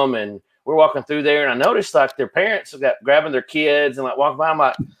with them and we're walking through there. And I noticed like their parents got grabbing their kids and like walking by. I'm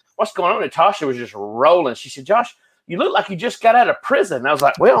like, what's going on? And Tasha was just rolling. She said, Josh, you look like you just got out of prison. And I was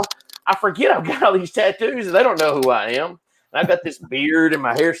like, well, I forget I've got all these tattoos and they don't know who I am. And I've got this beard and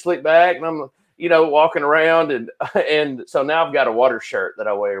my hair slicked back and I'm, walking around. And so now I've got a water shirt that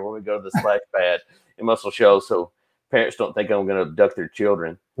I wear when we go to the splash pad in Muscle Shoals. So parents don't think I'm going to abduct their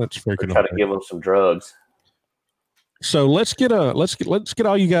children. Let's freaking try to give them some drugs. So let's get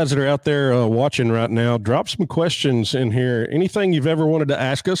all you guys that are out there watching right now. Drop some questions in here. Anything you've ever wanted to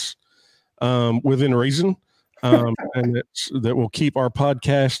ask us, within reason, and that will keep our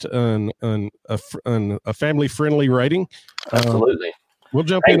podcast a family friendly rating. Absolutely. We'll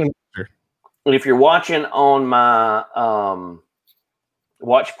jump in and answer. If you're watching on my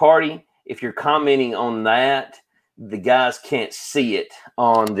watch party, if you're commenting on that, the guys can't see it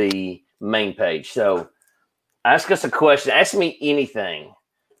on the main page. So ask us a question. Ask me anything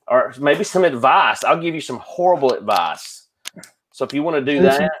or maybe some advice. I'll give you some horrible advice. So if you want to do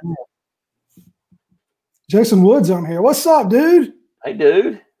that. Jason Wood's on here. What's up, dude? Hey,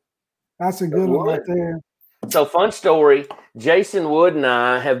 dude. That's a good one right there. So fun story. Jason Wood and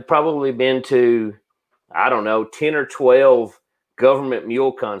I have probably been to, 10 or 12 government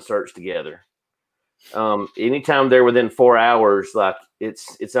mule concerts together. Anytime they're within 4 hours, like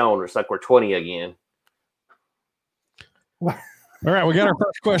it's on. It's like we're 20 again. All right, we got our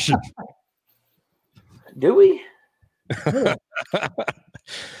first question. Do we?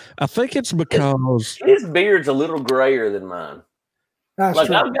 I think it's because his beard's a little grayer than mine. That's like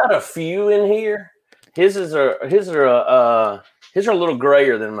true. I've got a few in here. His are a little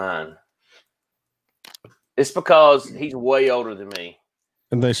grayer than mine. It's because he's way older than me.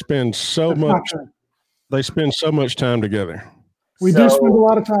 And they spend so much. They spend so much time together. We do spend a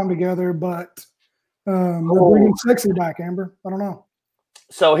lot of time together, but we're bringing sexy back, Amber. I don't know.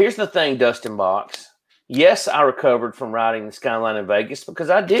 So here's the thing, Dustin Box. Yes, I recovered from riding the Skyline in Vegas because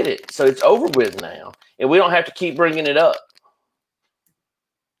I did it. So it's over with now, and we don't have to keep bringing it up.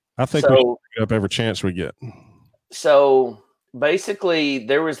 I think we should bring it up every chance we get. So basically,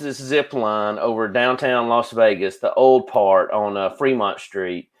 there was this zip line over downtown Las Vegas, the old part on Fremont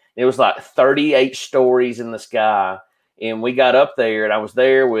Street. It was like 38 stories in the sky. And we got up there, and I was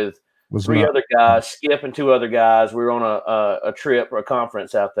there with three other guys, Skip and 2 other guys. We were on a trip or a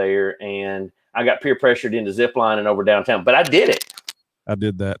conference out there, and I got peer pressured into ziplining over downtown. But I did it. I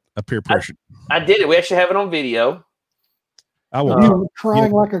did that. I peer pressured. I did it. We actually have it on video. I will. You were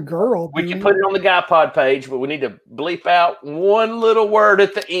crying like a girl. We can put it on the Guy Pod page, but we need to bleep out one little word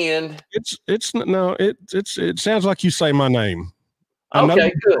at the end. It sounds like you say my name.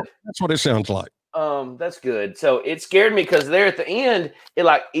 Okay, good. That's what it sounds like. That's good. So it scared me because there at the end, it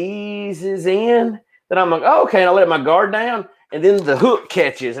like eases in. Then I'm like, oh, okay, and I let my guard down, and then the hook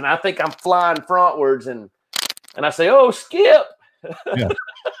catches, and I think I'm flying frontwards, and I say, oh, Skip. Yeah,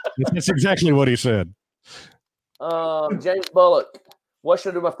 that's exactly what he said. James Bullock, what should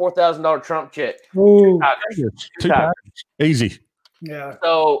I do with my $4,000 Trump check? Ooh. Two tigers. Easy. Yeah.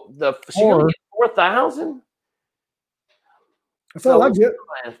 So the 4,000. I felt like it.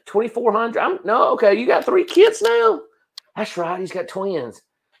 2,400. Okay. You got 3 kids now. That's right. He's got twins.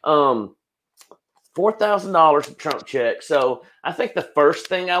 $4,000 of Trump check. So I think the first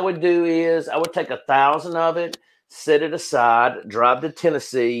thing I would do is I would take 1,000 of it, set it aside, drive to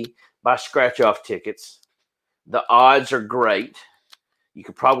Tennessee, buy scratch-off tickets. The odds are great. You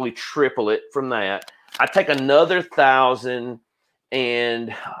could probably triple it from that. I'd take another 1,000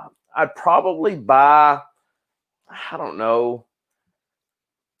 and I'd probably buy,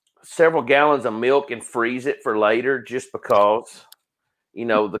 several gallons of milk and freeze it for later just because,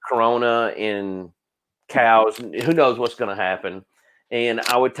 the corona and cows, who knows what's going to happen. And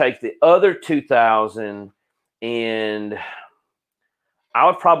I would take the other 2,000 and I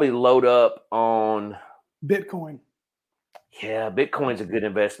would probably load up on Bitcoin. Yeah, Bitcoin's a good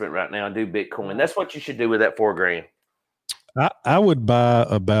investment right now. Do Bitcoin. That's what you should do with that $4,000. I would buy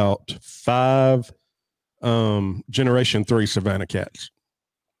about 5 Generation 3 Savannah cats.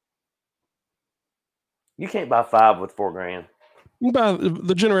 You can't buy 5 with $4,000. You buy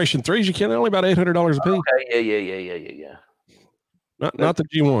the Generation 3s. You can. They're only about $800 a piece. Okay, yeah. Not the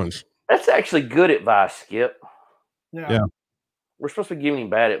G1s. That's actually good advice, Skip. Yeah. We're supposed to be giving him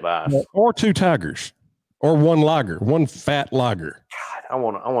bad advice. Or 2 tigers. or one lager, one fat lager? God, I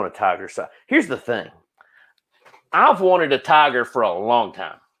want a tiger. So here's the thing. I've wanted a tiger for a long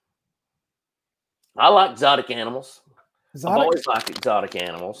time. I like exotic animals. I've always liked exotic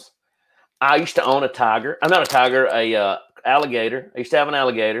animals. I used to own a tiger. I'm not a tiger, a alligator. I used to have an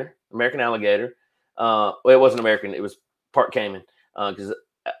alligator, American alligator. Well, it wasn't American. It was part Cayman because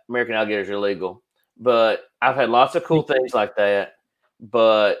American alligators are illegal. But I've had lots of cool things like that.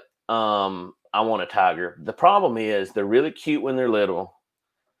 But I want a tiger. The problem is they're really cute when they're little,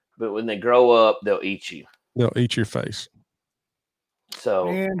 but when they grow up, they'll eat you. They'll eat your face. So,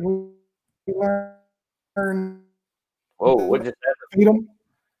 and we learn. Whoa! What just happened?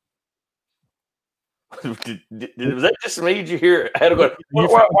 Was that just me? Did you hear it? I had to go.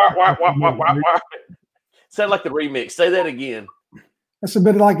 Wah. Sound like the remix. Say that again. That's a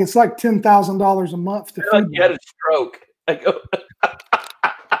bit like it's like $10,000 a month to feed. Like you had a stroke. I go.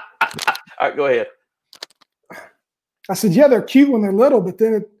 All right, go ahead. I said, yeah, they're cute when they're little, but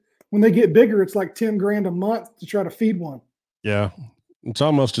then when they get bigger, it's like $10,000 a month to try to feed one. Yeah, it's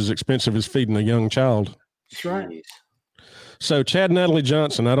almost as expensive as feeding a young child. That's right. So Chad and Natalie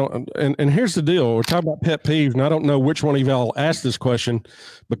Johnson, and here's the deal. We're talking about pet peeves, and I don't know which one of y'all asked this question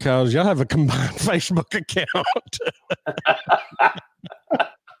because y'all have a combined Facebook account.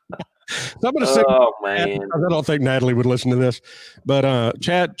 So I'm going to say, oh man, I don't think Natalie would listen to this, but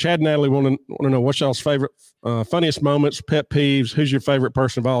Chad and Natalie want to know what's y'all's favorite, funniest moments, pet peeves. Who's your favorite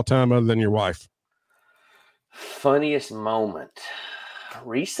person of all time other than your wife? Funniest moment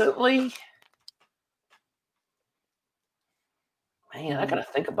recently? Man, I got to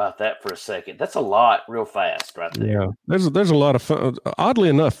think about that for a second. That's a lot real fast right there. Yeah, there's a lot of fun. Oddly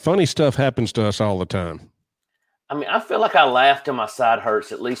enough, funny stuff happens to us all the time. I mean, I feel like I laugh till my side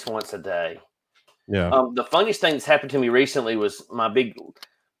hurts at least once a day. Yeah. The funniest thing that's happened to me recently was my big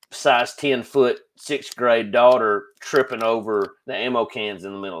size 10-foot 6th grade daughter tripping over the ammo cans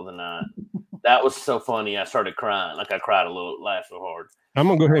in the middle of the night. That was so funny. I started crying. Like I cried a little, laughed so hard. I'm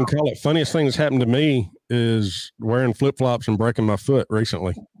going to go ahead and call it. Funniest thing that's happened to me is wearing flip-flops and breaking my foot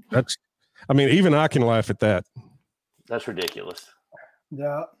recently. Even I can laugh at that. That's ridiculous.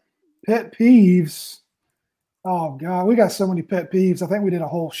 Yeah. Pet peeves. Oh, God. We got so many pet peeves. I think we did a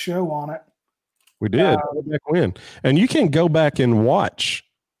whole show on it. We did. Back when. And you can go back and watch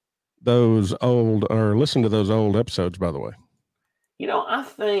those old or listen to those old episodes, by the way. You know, I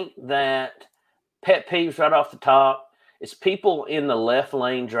think that pet peeves right off the top is people in the left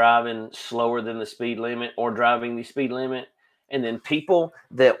lane driving slower than the speed limit or driving the speed limit. And then people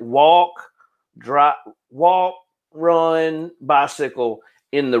that walk, run, bicycle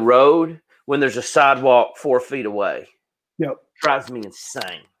in the road when there's a sidewalk 4 feet away. Yep. Drives me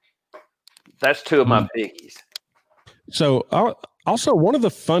insane. That's two of my biggies. So also one of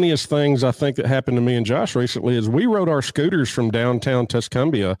the funniest things I think that happened to me and Josh recently is we rode our scooters from downtown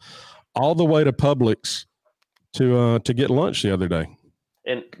Tuscumbia all the way to Publix to get lunch the other day.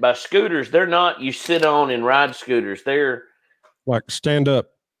 And by scooters, they're not you sit on and ride scooters. They're like stand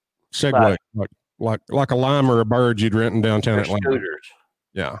up Segway, like a Lime or a Bird you'd rent in downtown Atlanta. Scooters.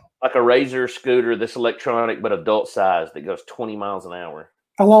 Yeah. Like a Razor scooter that's electronic but adult size that goes 20 miles an hour.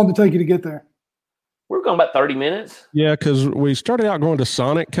 How long did it take you to get there? We're going about 30 minutes. Yeah, because we started out going to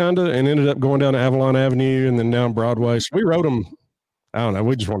Sonic kind of and ended up going down to Avalon Avenue and then down Broadway. So we rode them. I don't know.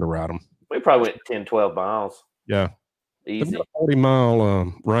 We just wanted to ride them. We probably went 10, 12 miles. Yeah. Easy.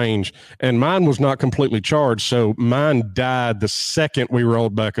 40-mile range. And mine was not completely charged. So mine died the second we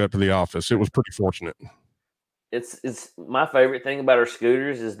rolled back up to the office. It was pretty fortunate. It's my favorite thing about our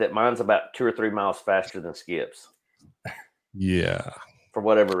scooters is that mine's about 2 or 3 miles faster than Skip's. Yeah. For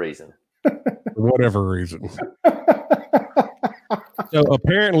whatever reason. So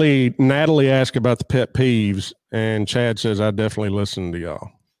apparently Natalie asked about the pet peeves and Chad says, I definitely listen to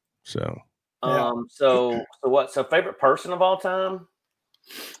y'all. So, so favorite person of all time?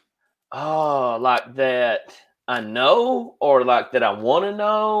 Oh, like that I know or like that I want to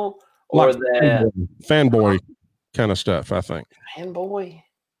know or like that fanboy kind of stuff, I think. Fanboy.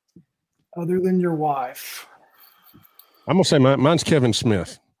 Other than your wife. I'm going to say mine's Kevin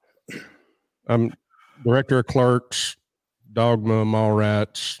Smith. I'm director of Clerks, Dogma,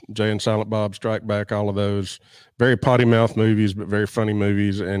 Mallrats, Jay and Silent Bob Strike Back, all of those. Very potty mouth movies, but very funny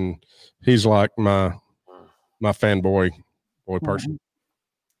movies. And he's like my fanboy person.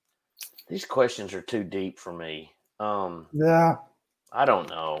 These questions are too deep for me. Yeah. I don't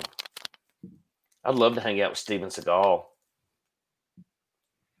know. I'd love to hang out with Steven Seagal.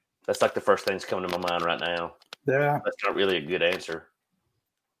 That's like the first thing that's coming to my mind right now. Yeah. That's not really a good answer.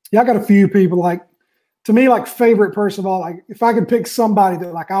 Yeah, I got a few people like, to me, like favorite person of all, like if I could pick somebody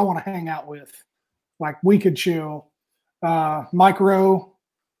that like I want to hang out with, Like we could chill. Mike Rowe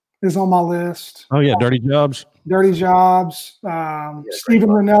is on my list. Oh yeah, Dirty Jobs. Dirty Jobs. Steven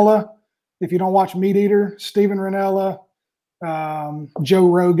Ranella. If you don't watch Meat Eater, Steven Ranella, Joe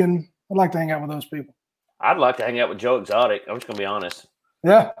Rogan. I'd like to hang out with those people. I'd like to hang out with Joe Exotic. I'm just going to be honest.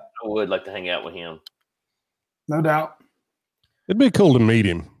 Yeah. I would like to hang out with him. No doubt. It'd be cool to meet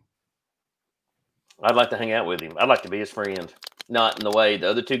him. I'd like to hang out with him. I'd like to be his friend. Not in the way the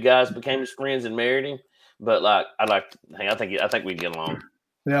other two guys became his friends and married him, but like I'd like to hang. I think we'd get along.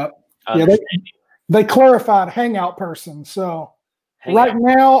 Yeah. They clarified hangout person. So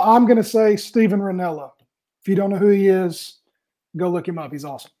now I'm going to say Steven Ranella. If you don't know who he is, go look him up. He's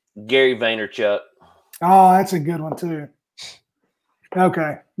awesome. Gary Vaynerchuk. Oh, that's a good one too.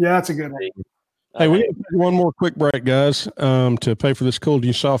 Okay. Yeah, that's a good one. Hey, we have one more quick break, guys, to pay for this cool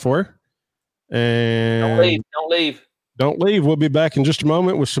new software. And don't leave. We'll be back in just a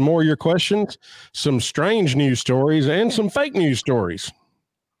moment with some more of your questions, some strange news stories, and some fake news stories.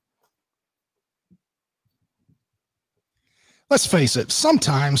 Let's face it,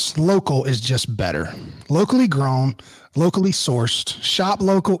 sometimes local is just better. Locally grown, locally sourced, shop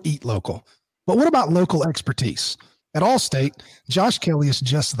local, eat local. But what about local expertise? At Allstate, Josh Kelly is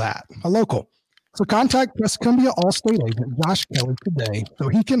just that, a local. So contact Tuscumbia Allstate agent Josh Kelly today so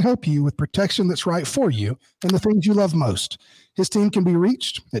he can help you with protection that's right for you and the things you love most. His team can be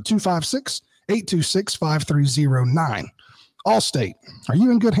reached at 256-826-5309. Allstate, are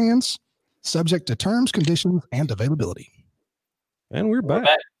you in good hands? Subject to terms, conditions, and availability. And we're back.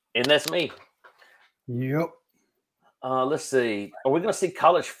 And that's me. Yep. Let's see. Are we going to see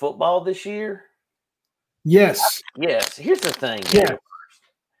college football this year? Yes. Yes. Here's the thing. Yeah.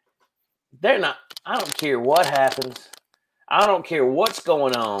 They're not. I don't care what happens. I don't care what's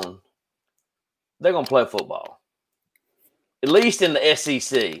going on. They're going to play football. At least in the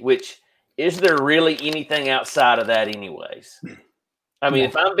SEC, which is there really anything outside of that anyways? I mean,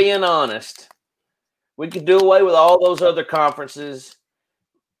 if I'm being honest, we could do away with all those other conferences.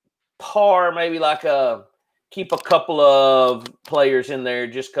 Maybe like keep a couple of players in there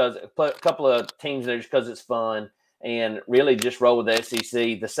just because a couple of teams there just because it's fun, and really just roll with the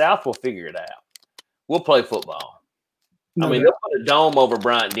SEC. The South will figure it out. We'll play football. I mean, they'll put a dome over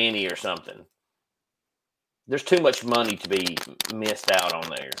Bryant-Denny or something. There's too much money to be missed out on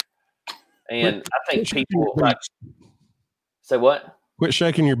there, and I think people like say what? Quit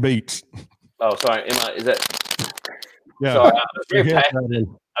shaking your beats. Oh, sorry. Is that? Yeah. Sorry, I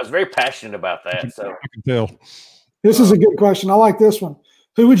was very passionate about that. So I can tell. This is a good question. I like this one.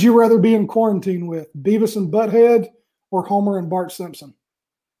 Who would you rather be in quarantine with, Beavis and Butthead or Homer and Bart Simpson?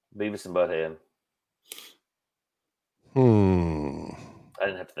 Beavis and Butthead. I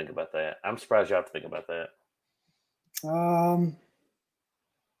didn't have to think about that. I'm surprised you have to think about that.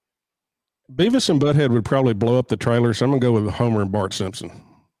 Beavis and Butthead would probably blow up the trailer, so I'm going to go with Homer and Bart Simpson.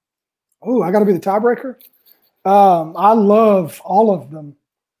 Oh, I got to be the tiebreaker? I love all of them.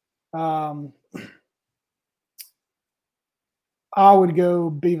 I would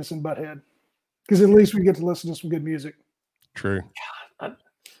go Beavis and Butthead because at least we get to listen to some good music. True.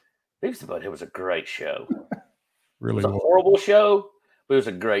 Beavis and Butthead was a great show. Really, it was a horrible show, but it was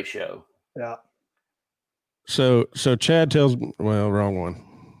a great show. Yeah. So Chad tells me, well, wrong one.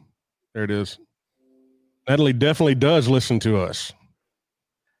 There it is. Natalie definitely does listen to us.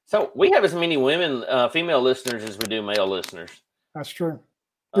 So we have as many female listeners as we do male listeners. That's true.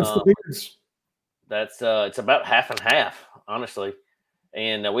 It's the beards. That's it's about half and half, honestly.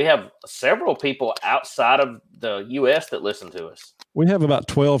 And we have several people outside of the U.S. that listen to us. We have about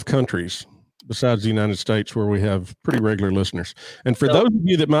 12 countries besides the United States where we have pretty regular listeners. And for those of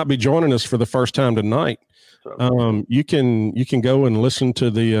you that might be joining us for the first time tonight, you can go and listen to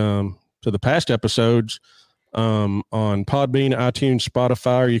the past episodes on Podbean, iTunes,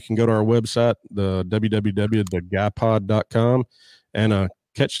 Spotify, or you can go to our website, the www.theguypod.com, and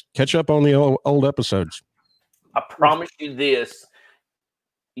catch up on the old episodes. I promise you this,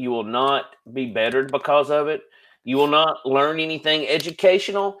 you will not be bettered because of it. You will not learn anything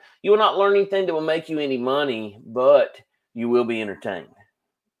educational. You will not learn anything that will make you any money, but you will be entertained.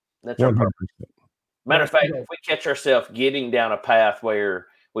 That's our purpose. Matter of fact, if we catch ourselves getting down a path where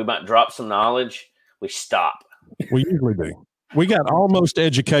we might drop some knowledge, we stop. We usually do. We got almost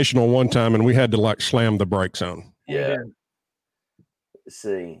educational one time, and we had to slam the brakes on. Yeah. Let's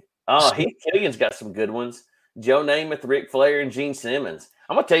see. Oh, Heath Killian's got some good ones. Joe Namath, Ric Flair, and Gene Simmons.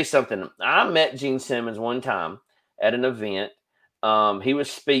 I'm going to tell you something. I met Gene Simmons one time at an event. He was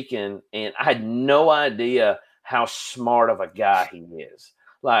speaking, and I had no idea how smart of a guy he is.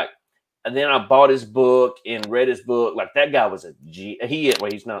 And then I bought his book and read his book. Like that guy was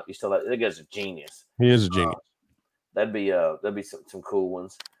he's not. He's still. That guy's a genius. He is a genius. That'd be some cool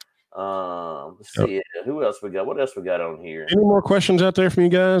ones. Let's see who else we got. What else we got on here? Any more questions out there from you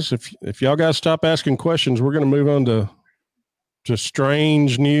guys? If y'all guys stop asking questions, we're going to move on to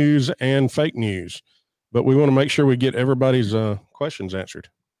strange news and fake news. But we want to make sure we get everybody's questions answered.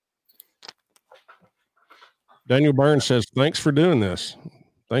 Daniel Burns says, "Thanks for doing this."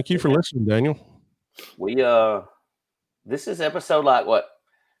 Thank you for listening, Daniel. We this is episode like what?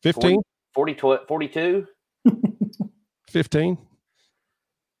 15? 42? 15.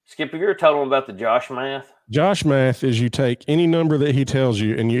 Skip, you're telling them about the Josh math. Josh math is you take any number that he tells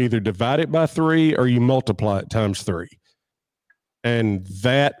you and you either divide it by 3 or you multiply it times 3. And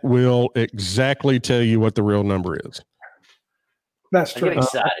that will exactly tell you what the real number is. That's true. I get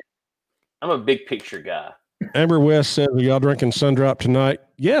excited. I'm a big picture guy. Amber West said, "Are y'all drinking Sundrop tonight?"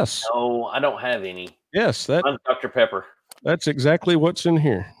 Yes. No, I don't have any. Yes. I'm Dr. Pepper. That's exactly what's in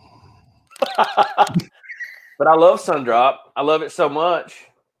here. But I love Sundrop. I love it so much.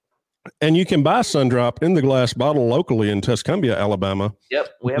 And you can buy Sundrop in the glass bottle locally in Tuscumbia, Alabama. Yep.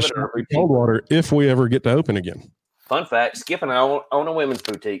 We have it in our boutique. Coldwater if we ever get to open again. Fun fact, Skip and I own a women's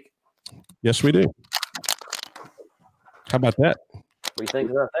boutique. Yes, we do. How about that? What do you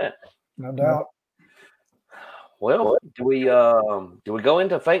think about that? No doubt. Well, do we go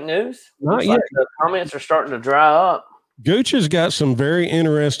into fake news? Not yet. The comments are starting to dry up. Gooch has got some very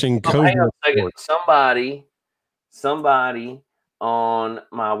interesting Hang on a second. stories. Somebody on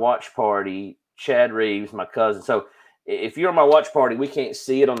my watch party, Chad Reeves, my cousin. So if you're on my watch party, we can't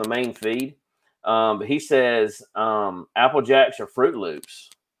see it on the main feed. But he says Apple Jacks or Fruit Loops.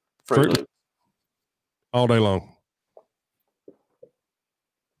 Fruit Loops. All day long.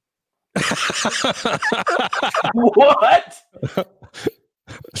 What?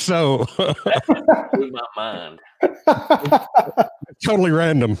 So that blew my mind. Totally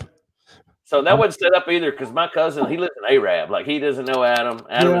random. So that wasn't set up either because my cousin, he lives in Arab. Like he doesn't know Adam.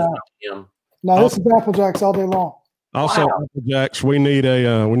 Adam doesn't know him. No, this is Apple Jacks all day long. Also, Apple Jacks, we need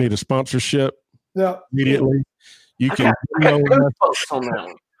a sponsorship. Yeah. Immediately. You can I got goosebumps on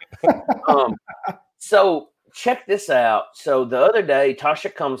that one. So check this out. So the other day,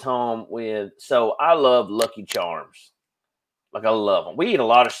 Tasha comes home with. So I love Lucky Charms. Like I love them. We eat a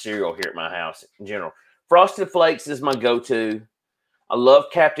lot of cereal here at my house in general. Frosted Flakes is my go-to. I love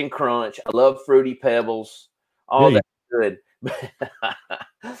Captain Crunch. I love Fruity Pebbles. All that's good.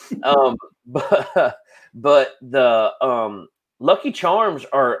 But the Lucky Charms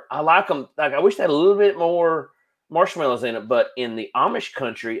I like them. Like I wish they had a little bit more marshmallows in it. But in the Amish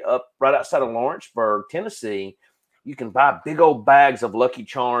country, up right outside of Lawrenceburg, Tennessee, you can buy big old bags of Lucky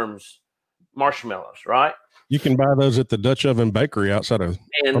Charms marshmallows. Right? You can buy those at the Dutch Oven Bakery outside of.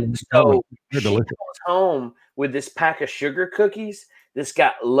 And so she comes home with this pack of sugar cookies that's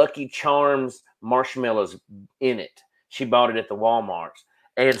got Lucky Charms marshmallows in it. She bought it at the Walmart.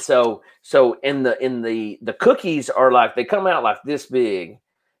 And so in the cookies are like, they come out like this big,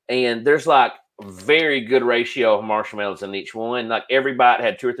 and there's like very good ratio of marshmallows in each one. Like every bite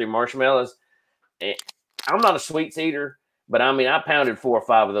had 2 or 3 marshmallows. And I'm not a sweets eater, but I mean, I pounded 4 or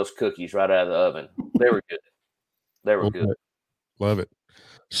 5 of those cookies right out of the oven. They were good. They were good. Love it.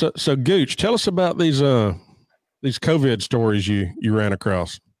 So Gooch, tell us about these COVID stories you ran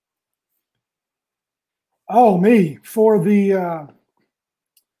across. Oh, me for the.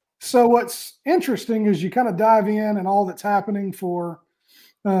 So what's interesting is you kind of dive in and all that's happening for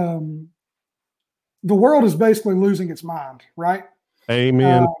the world is basically losing its mind, right?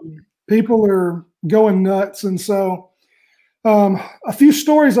 Amen. People are going nuts. And so a few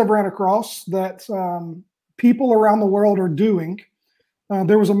stories I've ran across that people around the world are doing.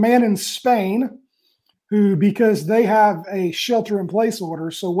 There was a man in Spain who, because they have a shelter-in-place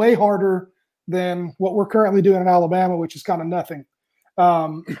order, so way harder than what we're currently doing in Alabama, which is kind of nothing.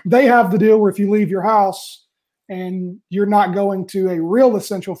 They have the deal where if you leave your house and you're not going to a real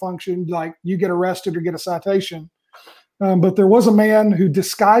essential function, like you get arrested or get a citation. But there was a man who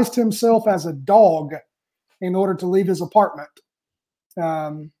disguised himself as a dog in order to leave his apartment.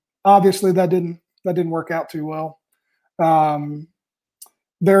 Obviously, that didn't work out too well.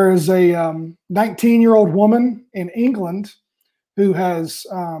 There is a 19-year-old woman in England who has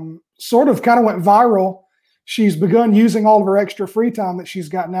sort of kind of went viral. She's begun using all of her extra free time that she's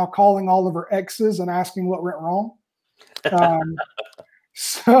got now, calling all of her exes and asking what went wrong.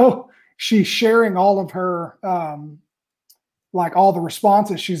 So she's sharing all of her, like all the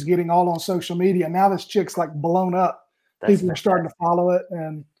responses she's getting all on social media. Now this chick's like blown up. People are starting to follow it.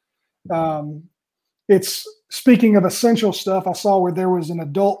 And it's, speaking of essential stuff, I saw where there was an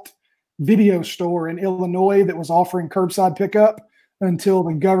adult video store in Illinois that was offering curbside pickup until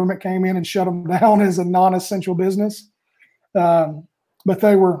the government came in and shut them down as a non-essential business. But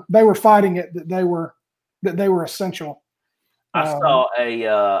they were fighting it that they were essential.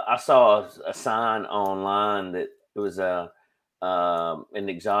 I saw a sign online that it was an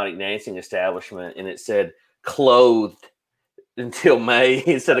exotic dancing establishment, and it said clothed until May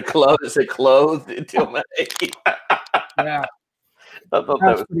instead of clothed. It said clothed until May. Yeah, I thought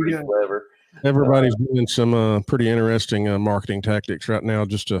that was pretty clever. Everybody's doing some pretty interesting marketing tactics right now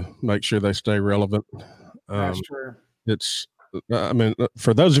just to make sure they stay relevant. That's true.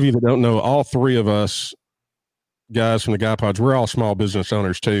 For those of you that don't know, all three of us guys from the Guy Pods, we're all small business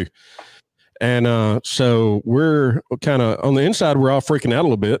owners too. And so we're kind of on the inside, we're all freaking out a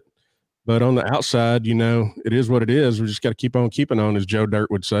little bit, but on the outside, it is what it is. We just got to keep on keeping on, as Joe Dirt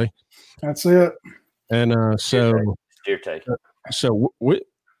would say. That's it. And so we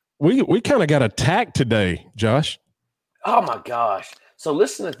kind of got attacked today, Josh. Oh my gosh. So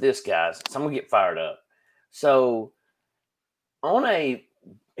listen to this, guys. So I'm gonna get fired up. So I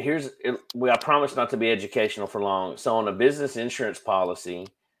promise not to be educational for long. So on a business insurance policy,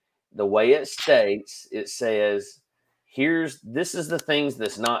 the way it states, it says, this is the things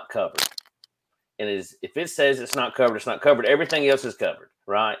that's not covered. And if it says it's not covered, it's not covered. Everything else is covered,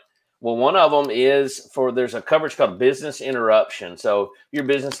 right? Well, one of them is there's a coverage called business interruption. So if your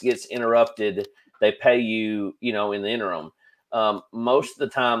business gets interrupted, they pay you, in the interim. Most of the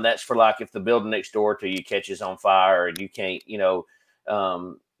time that's for like if the building next door to you catches on fire and you can't, it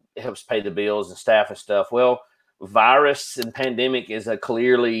helps pay the bills and staff and stuff. Well, virus and pandemic is a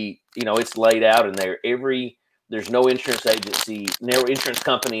clearly, it's laid out in there. There's no insurance agency, no insurance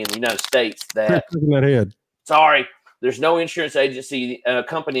company in the United States there's no insurance agency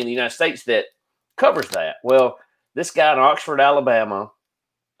company in the United States that covers that. Well, this guy in Oxford, Alabama,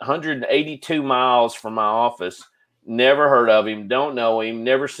 182 miles from my office, never heard of him, don't know him,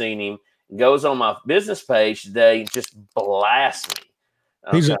 never seen him, goes on my business page today and just blasts me.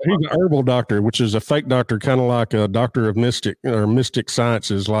 He's an herbal doctor, which is a fake doctor, kind of like a doctor of mystic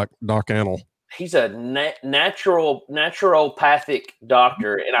sciences, like Doc Antle. He's a naturopathic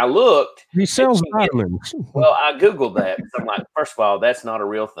doctor, and I looked. He sells vitamins. Well, I Googled that. I'm like, first of all, that's not a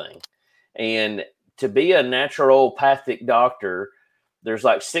real thing. And to be a naturopathic doctor, there's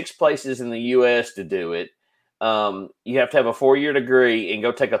like 6 places in the U.S. to do it. You have to have a 4-year degree and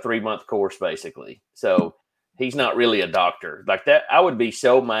go take a 3-month course, basically. So he's not really a doctor like that. I would be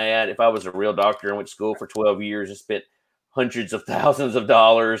so mad if I was a real doctor and went to school for 12 years and spent hundreds of thousands of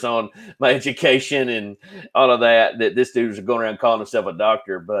dollars on my education and all of that this dude was going around calling himself a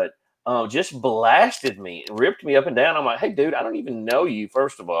doctor, but just blasted me and ripped me up and down. I'm like, hey, dude, I don't even know you,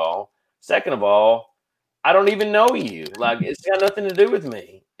 first of all. Second of all, I don't even know you. Like, it's got nothing to do with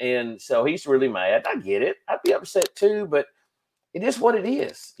me. And so he's really mad. I get it. I'd be upset too, but it is what it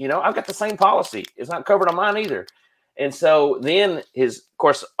is. I've got the same policy. It's not covered on mine either. And so then of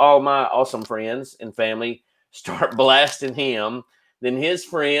course, all my awesome friends and family start blasting him. Then his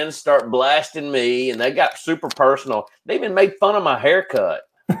friends start blasting me, and they got super personal. They even made fun of my haircut.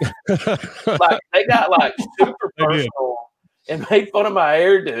 Like they got like super personal and made fun of my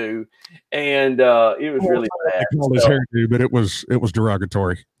hairdo, and it was really bad. They called his hairdo, but it was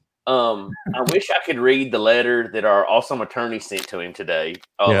derogatory. I wish I could read the letter that our awesome attorney sent to him today.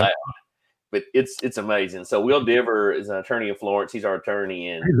 But it's amazing. So Will Diver is an attorney in Florence. He's our attorney,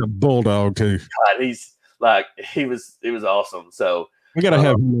 and he's a bulldog too. God, it was awesome. So we got to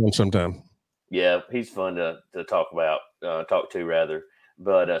have him on sometime. Yeah, he's fun to talk to rather.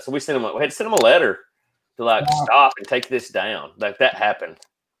 But so we had to send him a letter to stop and take this down. Like that happened.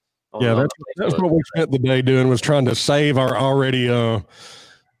 That's what we spent the day doing, was trying to save our already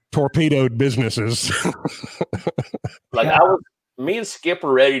torpedoed businesses. Me and Skip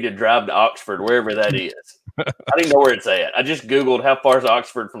were ready to drive to Oxford, wherever that is. I didn't know where it's at. I just Googled how far is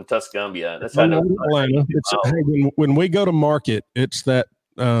Oxford from Tuscumbia. That's how I know. Atlanta. When we go to market, it's that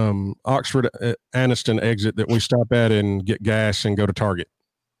Oxford Anniston exit that we stop at and get gas and go to Target.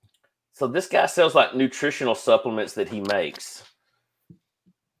 So this guy sells like nutritional supplements that he makes.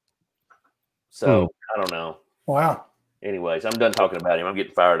 So I don't know. Wow. Anyways, I'm done talking about him. I'm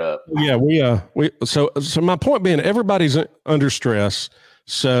getting fired up. Yeah, so my point being, everybody's under stress.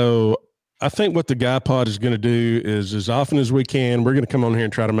 So I think what the Guy Pod is going to do is, as often as we can, we're going to come on here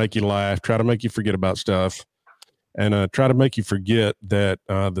and try to make you laugh, try to make you forget about stuff, and try to make you forget that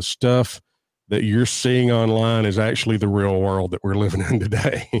the stuff that you're seeing online is actually the real world that we're living in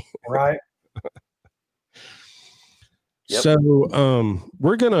today. Right. Yep. So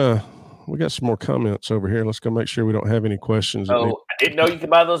we're gonna we got some more comments over here. Let's go make sure we don't have any questions. Oh, I didn't know you could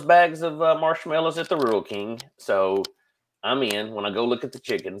buy those bags of marshmallows at the Rural King. So I'm in. When I go look at the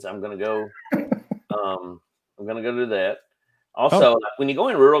chickens, I'm gonna go. I'm gonna go do that. Also, like, when you go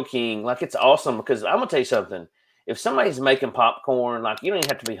in Rural King, like, it's awesome because I'm gonna tell you something. If somebody's making popcorn, like, you don't even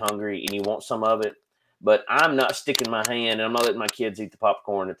have to be hungry and you want some of it. But I'm not sticking my hand and I'm not letting my kids eat the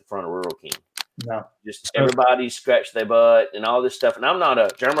popcorn at the front of Rural King. No. Just everybody scratch their butt and all this stuff. And I'm not a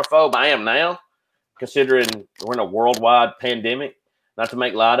germaphobe. I am now, considering we're in a worldwide pandemic. Not to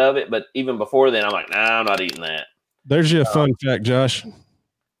make light of it, but even before then, I'm like, nah, I'm not eating that. There's your fun fact, Josh.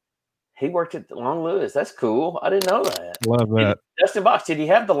 He worked at Long Lewis. That's cool. I didn't know that. Love that. Dustin Box, did he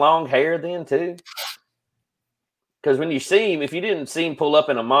have the long hair then too? Because when you see him, if you didn't see him pull up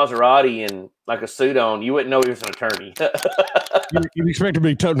in a Maserati and like a suit on, you wouldn't know he was an attorney. You'd expect to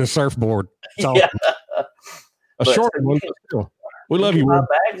be toting a surfboard. Yeah. A short one. Still. We love you. Buy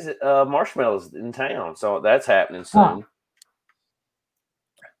bags of marshmallows in town, so that's happening soon.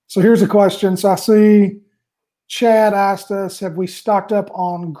 So here's a question. So I see Chad asked us, have we stocked up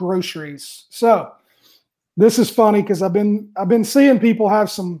on groceries? So this is funny because I've been seeing people have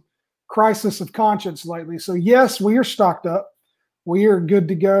some crisis of conscience lately. So yes, we are stocked up. We are good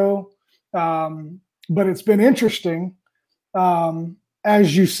to go. But it's been interesting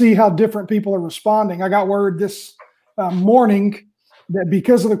as you see how different people are responding. I got word this morning that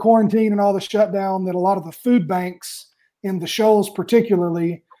because of the quarantine and all the shutdown, that a lot of the food banks in the Shoals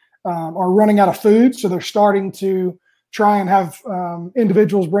particularly are running out of food. So they're starting to try and have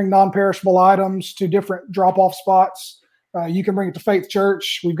individuals bring non-perishable items to different drop-off spots. You can bring it to Faith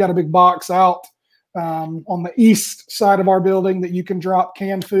Church. We've got a big box out on the east side of our building that you can drop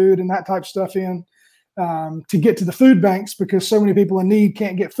canned food and that type of stuff in to get to the food banks because so many people in need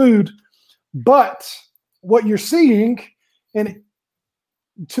can't get food. But what you're seeing, and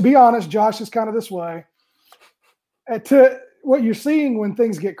to be honest, Josh is kind of this way, what you're seeing when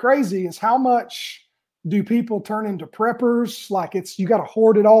things get crazy is how much do people turn into preppers? Like you got to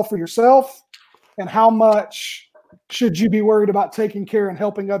hoard it all for yourself, and how much should you be worried about taking care and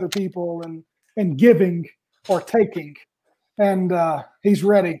helping other people and giving or taking? And he's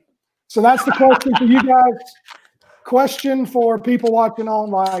ready. So that's the question for you guys. Question for people watching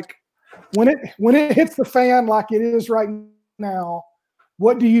on, like, when it hits the fan like it is right now,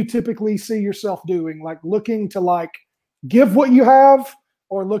 what do you typically see yourself doing? Like looking to like give what you have,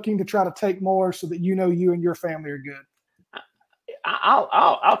 or looking to try to take more so that you know you and your family are good?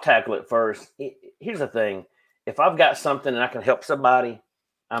 I'll tackle it first. Here's the thing. If I've got something and I can help somebody,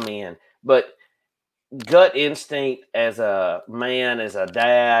 I'm in. But gut instinct as a man, as a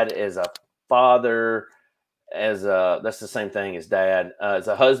dad, as a father, that's the same thing as dad, as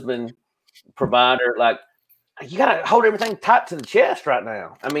a husband, provider, like, you got to hold everything tight to the chest right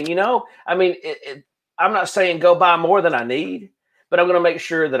now. I mean, I'm not saying go buy more than I need, but I'm going to make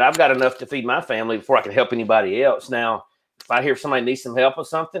sure that I've got enough to feed my family before I can help anybody else. Now, if I hear somebody needs some help with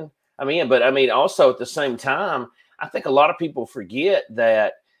something, also at the same time, I think a lot of people forget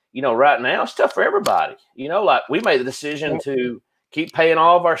that, right now it's tough for everybody. Like we made the decision to keep paying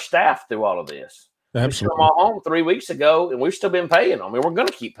all of our staff through all of this. Absolutely. We sent them all home 3 weeks ago, and we've still been paying them. And we're going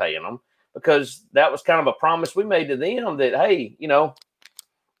to keep paying them because that was kind of a promise we made to them that, hey,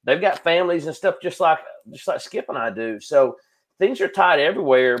 they've got families and stuff just like Skip and I do. So things are tight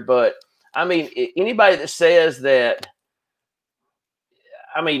everywhere. But anybody that says that,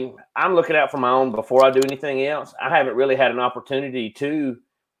 I'm looking out for my own before I do anything else. I haven't really had an opportunity to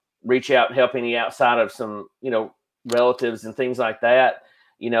reach out and help any outside of some, relatives and things like that,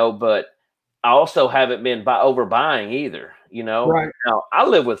 but I also haven't been overbuying either, Right. Now I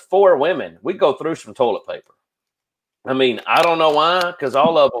live with 4 women. We go through some toilet paper. I don't know why, because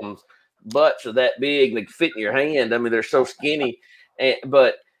all of them butts are that big, they fit in your hand. They're so skinny,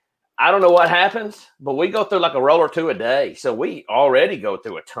 but I don't know what happens, but we go through like a roll or 2 a day. So we already go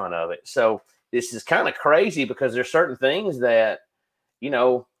through a ton of it. So this is kind of crazy because there's certain things that,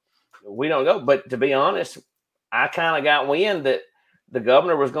 we don't go. But to be honest, I kind of got wind that the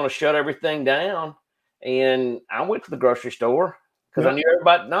governor was going to shut everything down. And I went to the grocery store because I knew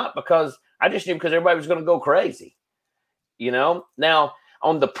everybody, not because I just knew because everybody was going to go crazy, Now,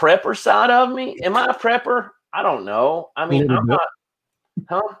 on the prepper side of me, am I a prepper? I don't know. I'm not.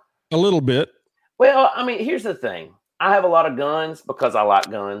 Huh? A little bit. Well, here's the thing. I have a lot of guns because I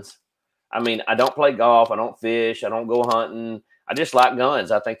like guns. I don't play golf. I don't fish. I don't go hunting. I just like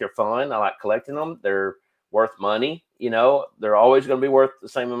guns. I think they're fun. I like collecting them. They're worth money. They're always going to be worth the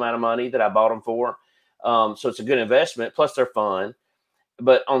same amount of money that I bought them for. So it's a good investment. Plus they're fun.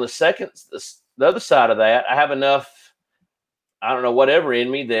 But on the other side of that, I have enough, I don't know, whatever in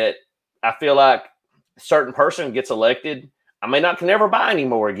me that I feel like a certain person gets elected, I may not can never buy any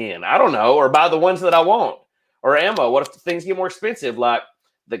more again. I don't know, or buy the ones that I want, or ammo. What if things get more expensive? Like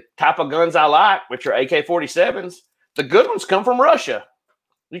the type of guns I like, which are AK-47s, the good ones come from Russia.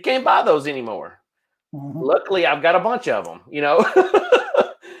 You can't buy those anymore. Luckily, I've got a bunch of them,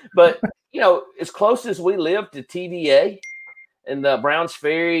 But, as close as we live to TVA and the Browns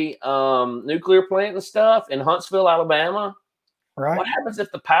Ferry nuclear plant and stuff in Huntsville, Alabama, Right. what happens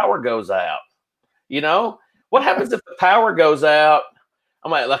if the power goes out? What happens if the power goes out?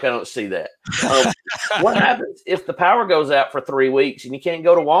 I'm like I don't see that. What happens if the power goes out for 3 weeks and you can't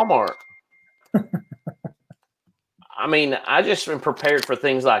go to Walmart? I mean, I just been prepared for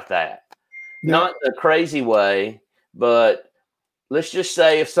things like that. Yeah. Not in a crazy way, but let's just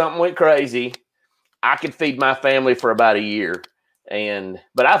say if something went crazy, I could feed my family for about a year.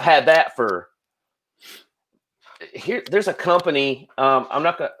 But I've had that for here. There's a company.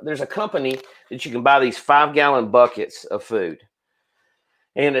 There's a company that you can buy these 5-gallon buckets of food,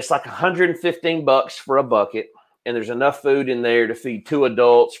 and it's like $115 for a bucket, and there's enough food in there to feed 2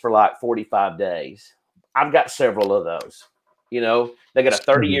 adults for like 45 days. I've got several of those. They got a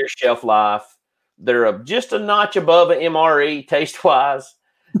 30-year shelf life. They're just a notch above an MRE taste-wise,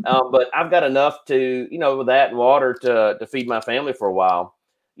 but I've got enough to, with that and water to feed my family for a while.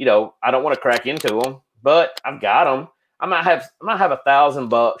 I don't want to crack into them, but I've got them. I might have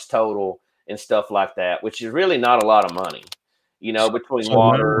 $1,000 total and stuff like that, which is really not a lot of money, between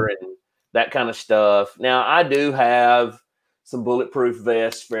water and that kind of stuff. Now, I do have some bulletproof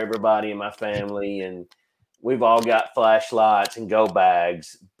vests for everybody in my family, and we've all got flashlights and go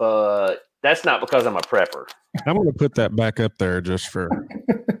bags, but that's not because I'm a prepper. I'm going to put that back up there just for.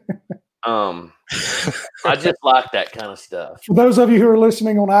 I just like that kind of stuff. For those of you who are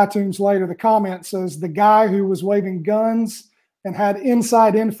listening on iTunes later, the comment says the guy who was waving guns and had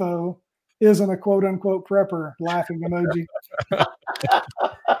inside info isn't a quote unquote prepper. Laughing emoji.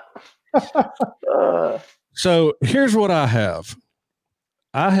 So here's what I have.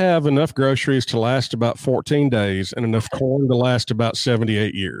 I have enough groceries to last about 14 days and enough corn to last about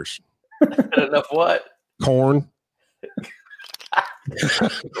 78 years. Enough what? Corn.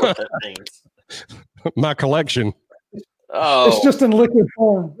 What that means. My collection. Oh, it's just in liquid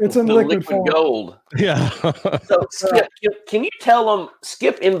form. It's in liquid form. Gold. Yeah. So, Skip, can you tell him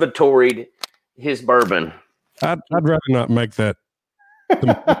Skip inventoried his bourbon? I'd rather not make that.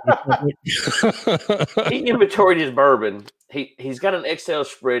 He inventoried his bourbon. He's got an Excel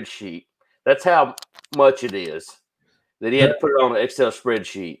spreadsheet. That's how much it is that he had to put it on an Excel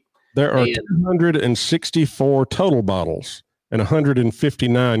spreadsheet. There are 264 total bottles and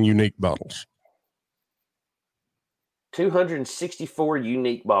 159 unique bottles. 264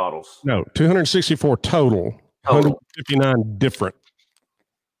 unique bottles. No, 264 total. 159 different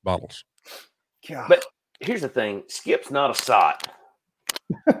bottles. God. But here's the thing. Skip's not a sot.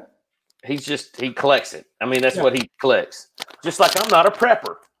 He collects it. I mean, that's what he collects. Just like I'm not a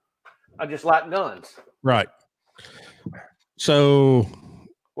prepper. I just like guns. Right. So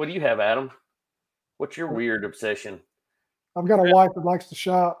what do you have, Adam? What's your weird obsession? I've got a wife that likes to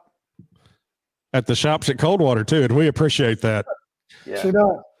shop. At the shops at Coldwater too, and we appreciate that. Yeah. She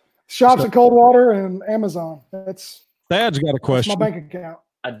does. Shops at Coldwater and Amazon. Thad's got a question. That's my bank account.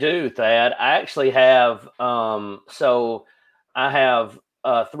 I do, Thad. I actually have so I have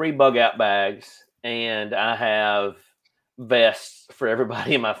 3 bug out bags, and I have vests for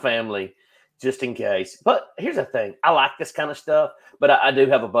everybody in my family just in case. But here's the thing. I like this kind of stuff, but I do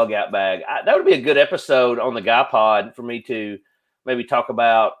have a bug out bag. That would be a good episode on the Guy Pod for me to maybe talk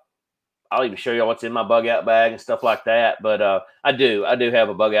about. I'll even show you what's in my bug out bag and stuff like that. But I do have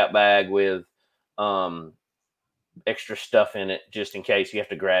a bug out bag with extra stuff in it just in case you have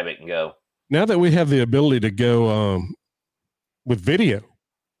to grab it and go. Now that we have the ability to go with video,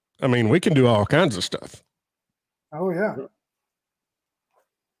 I mean, we can do all kinds of stuff. Oh, yeah.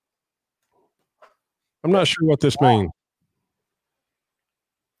 I'm not sure what this means.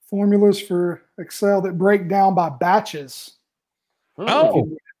 Formulas for Excel that break down by batches. Oh,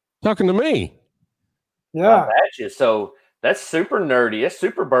 talking to me. Yeah. By batches. So that's super nerdy. That's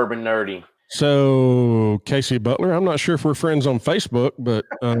super bourbon nerdy. So Casey Butler, I'm not sure if we're friends on Facebook, but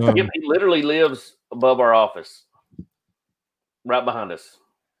he literally lives above our office, right behind us.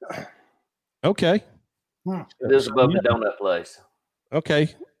 Okay. It is above the donut place. Okay.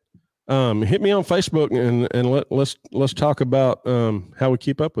 Hit me on Facebook and let's talk about how we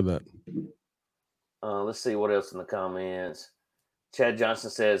keep up with that. Let's see what else in the comments. Chad Johnson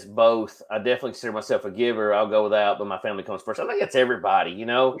says both. I definitely consider myself a giver. I'll go without, but my family comes first. I think that's everybody, you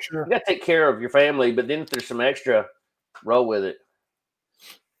know. Sure. You got to take care of your family, but then if there's some extra, roll with it.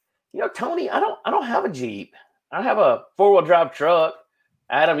 Tony, I don't have a Jeep. I have a 4-wheel drive truck.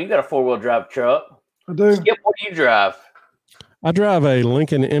 Adam, you got a 4-wheel drive truck. I do. Skip, what do you drive? I drive a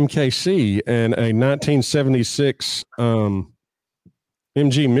Lincoln MKC and a 1976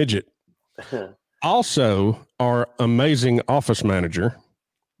 MG Midget. Also, our amazing office manager,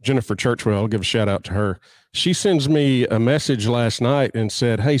 Jennifer Churchwell, give a shout out to her. She sends me a message last night and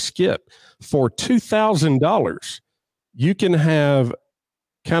said, "Hey, Skip, for $2,000, you can have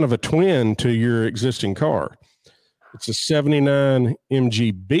kind of a twin to your existing car. It's a 79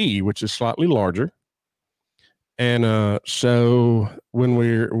 MGB, which is slightly larger." And so when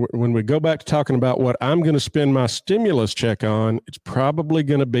we go back to talking about what I'm going to spend my stimulus check on, it's probably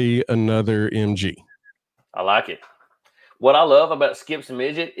going to be another MG. I like it. What I love about Skip's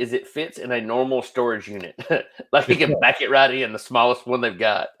Midget is it fits in a normal storage unit. Like you can back it right in, the smallest one they've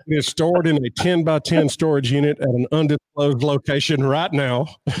got. It's stored in a 10 by 10 storage unit at an undisclosed location right now.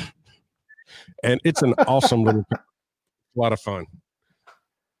 And it's an awesome little car. A lot of fun.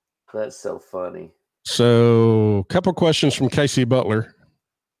 That's so funny. So a couple questions from Casey Butler.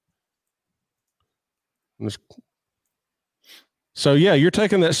 So yeah, you're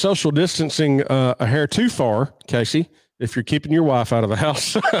taking that social distancing a hair too far, Casey, if you're keeping your wife out of the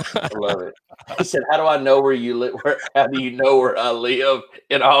house. I love it. He said, "How do I know where you live? How do you know where I live?"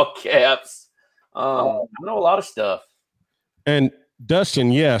 In all caps. I know a lot of stuff. And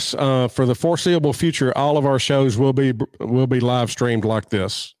Dustin, yes, for the foreseeable future, all of our shows will be live streamed like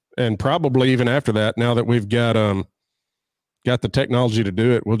this, and probably even after that. Now that we've got the technology to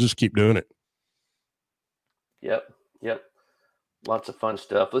do it, we'll just keep doing it. Yep. Lots of fun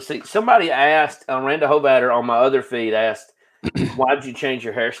stuff. Let's see. Somebody asked, Randa Hobatter on my other feed asked, "Why did you change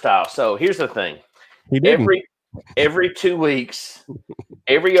your hairstyle?" So here's the thing. Every 2 weeks,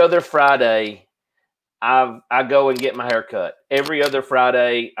 every other Friday, I go and get my hair cut. Every other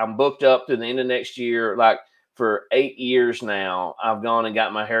Friday, I'm booked up through the end of next year. Like for 8 years now, I've gone and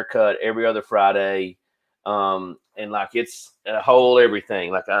got my hair cut every other Friday. And like it's a whole everything.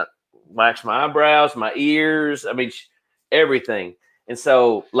 Like I wax my eyebrows, my ears. I mean, everything. And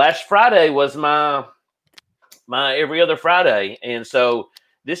so last Friday was my every other Friday. And so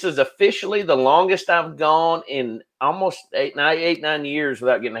this is officially the longest I've gone in almost 9 years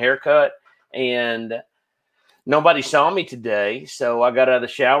without getting a haircut. And nobody saw me today. So I got out of the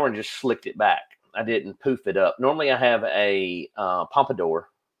shower and just slicked it back. I didn't poof it up. Normally I have a pompadour,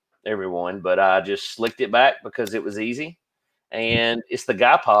 everyone, but I just slicked it back because it was easy. And it's the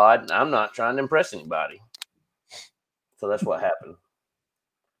guy pod. I'm not trying to impress anybody. So that's what happened.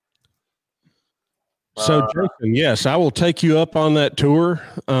 So, Jason, yes, I will take you up on that tour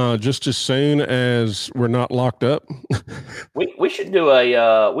just as soon as we're not locked up. we should do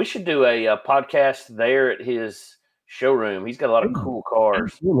a podcast there at his showroom. He's got a lot of cool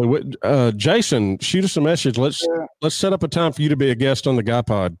cars. Jason, shoot us a message. Let's set up a time for you to be a guest on the Guy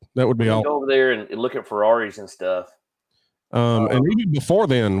Pod. That would be awesome. Go over there and look at Ferraris and stuff. And even before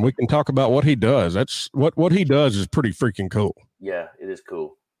then, we can talk about what he does. That's what he does is pretty freaking cool. Yeah, it is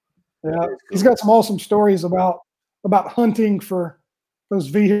cool. Yeah, he's got some awesome stories about hunting for those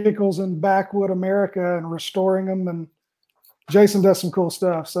vehicles in backwood America and restoring them. And Jason does some cool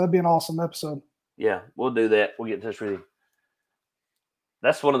stuff. So that'd be an awesome episode. Yeah, we'll do that. We'll get in touch with you.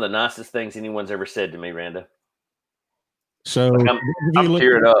 That's one of the nicest things anyone's ever said to me, Randa. So like I'm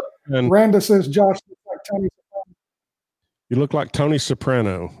tearing up. Randa says Josh looks like Tony Soprano. You look like Tony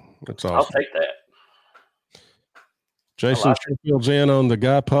Soprano. That's awesome. I'll take that. Jason Sherfield's in on the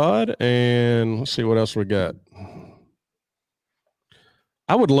Guy Pod, and let's see what else we got.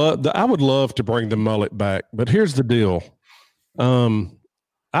 I would love to bring the mullet back, but here's the deal.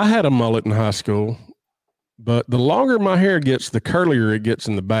 I had a mullet in high school, but the longer my hair gets, the curlier it gets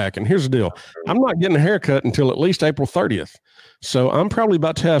in the back. And here's the deal. I'm not getting a haircut until at least April 30th. So I'm probably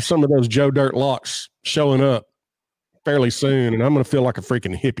about to have some of those Joe Dirt locks showing up fairly soon, and I'm going to feel like a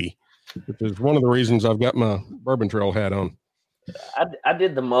freaking hippie, which is one of the reasons I've got my Bourbon Trail hat on. I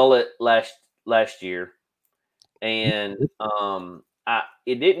did the mullet last year, and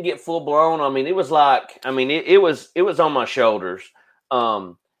it didn't get full blown. I mean, it was on my shoulders.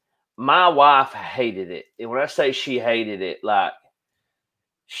 My wife hated it, and when I say she hated it, like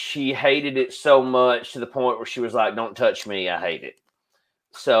she hated it so much to the point where she was like, "Don't touch me, I hate it."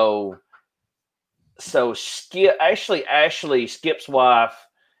 So Skip, Ashley, Skip's wife,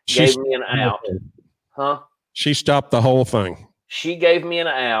 gave me an out. Huh? She stopped the whole thing. She gave me an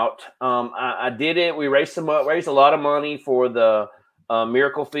out. I did it. We raised a lot of money for the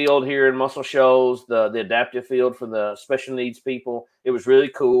Miracle Field here in Muscle Shoals, the adaptive field for the special needs people. It was really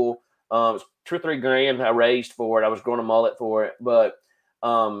cool. It was $2 or $3 grand I raised for it. I was growing a mullet for it, but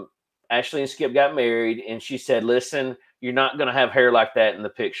Ashley and Skip got married, and she said, "Listen, you're not going to have hair like that in the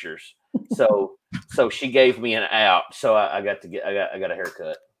pictures." So she gave me an out. So I got a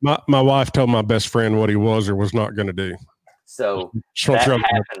haircut. My wife told my best friend what he was or was not going to do. So that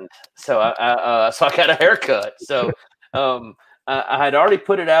happened. So I got a haircut. So I had already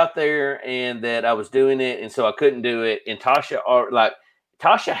put it out there and that I was doing it, and so I couldn't do it. And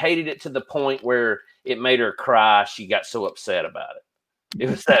Tasha hated it to the point where it made her cry. She got so upset about it. It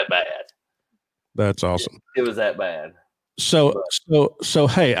was that bad. That's awesome. It was that bad. So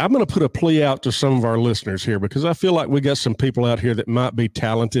hey, I'm going to put a plea out to some of our listeners here because I feel like we got some people out here that might be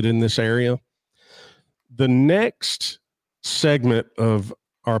talented in this area. The next segment of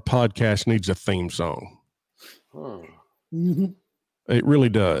our podcast needs a theme song. Mm-hmm. It really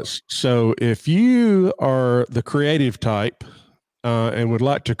does. So if you are the creative type and would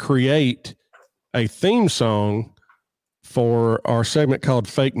like to create a theme song for our segment called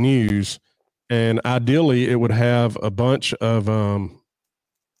Fake News, and ideally it would have a bunch of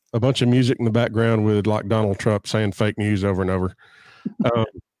music in the background with like Donald Trump saying fake news over and over.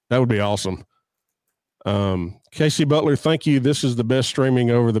 That would be awesome. Casey Butler, thank you. This is the best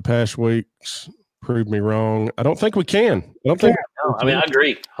streaming over the past weeks. Prove me wrong. I don't think we can. I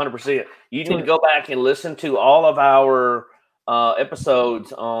agree 100%. You need to go back and listen to all of our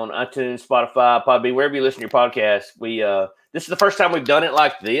episodes on iTunes, Spotify, Podbean, wherever you listen to your podcast. This is the first time we've done it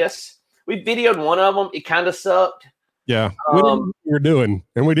like this. We videoed one of them. It kind of sucked. Yeah, we didn't know what we were doing,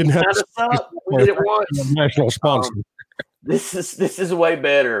 and we didn't have we did it once. National sponsor. This is way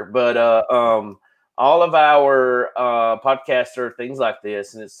better, but all of our podcasts are things like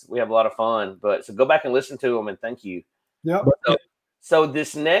this, and we have a lot of fun. But so go back and listen to them, and thank you. Yeah. So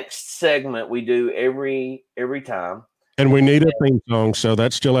this next segment we do every time, and we need a theme song, so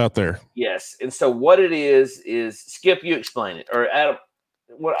that's still out there. Yes, and so what it is Skip, you explain it, or Adam.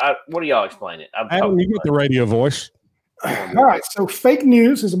 What do y'all explain it? Adam, you get the radio voice. All right. So fake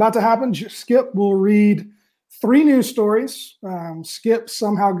news is about to happen. Skip will read 3 news stories. Skip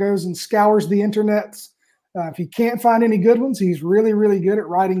somehow goes and scours the internet. If he can't find any good ones, he's really, really good at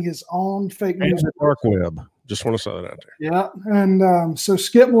writing his own fake news. The dark web. Just want to say that out there. Yeah. And so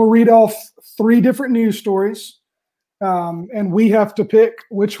Skip will read off 3 different news stories. And we have to pick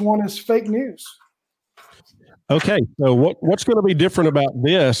which one is fake news. Okay, so what's going to be different about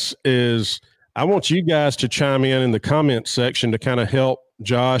this is I want you guys to chime in the comments section to kind of help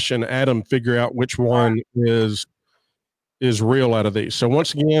Josh and Adam figure out which one is real out of these. So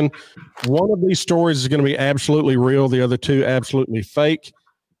once again, one of these stories is going to be absolutely real. The other 2 absolutely fake.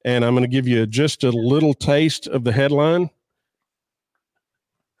 And I'm going to give you just a little taste of the headline.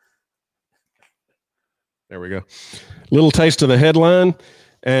 There we go. Little taste of the headline.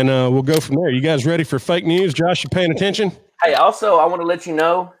 And we'll go from there. You guys ready for fake news? Josh, you paying attention? Hey, also, I want to let you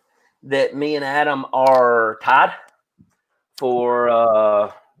know that me and Adam are tied for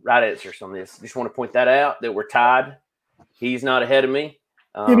right answers on this. Just want to point that out, that we're tied. He's not ahead of me.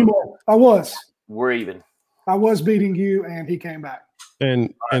 Anymore. I was. We're even. I was beating you, and he came back.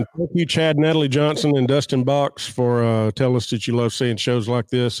 And thank you, Chad, Natalie Johnson, and Dustin Box for telling us that you love seeing shows like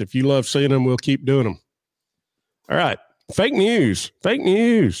this. If you love seeing them, we'll keep doing them. All right. Fake news. That's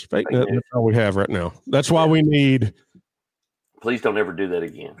all we have right now. That's why we need. Please don't ever do that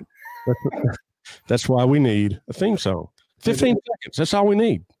again. That's why we need a theme song. 15 seconds. That's all we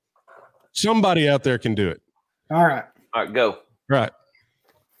need. Somebody out there can do it. All right, go. Right.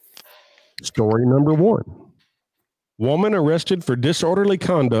 Story number 1. Woman arrested for disorderly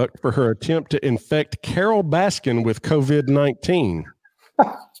conduct for her attempt to infect Carol Baskin with COVID-19.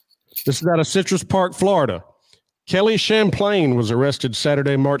 This is out of Citrus Park, Florida. Kelly Champlain was arrested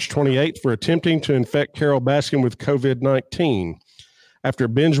Saturday, March 28th for attempting to infect Carol Baskin with COVID-19. After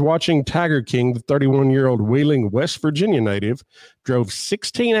binge watching Tiger King, the 31-year-old Wheeling, West Virginia native drove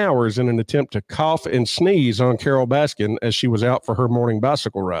 16 hours in an attempt to cough and sneeze on Carol Baskin as she was out for her morning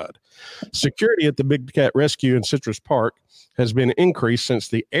bicycle ride. Security at the Big Cat Rescue in Citrus Park has been increased since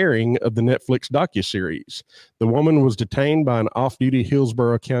the airing of the Netflix docuseries. The woman was detained by an off-duty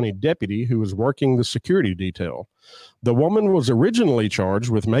Hillsborough County deputy who was working the security detail. The woman was originally charged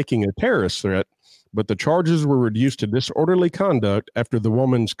with making a terrorist threat, but the charges were reduced to disorderly conduct after the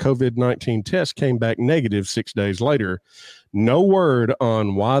woman's COVID-19 test came back negative 6 days later. No word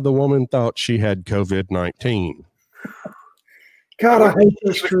on why the woman thought she had COVID-19. God, I hate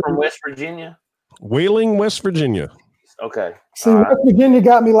this. From West Virginia? Wheeling, West Virginia. Okay. See, West Virginia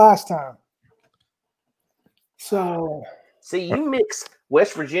got me last time. So. See, you mix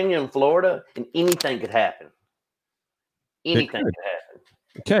West Virginia and Florida, and anything could happen. Anything could happen.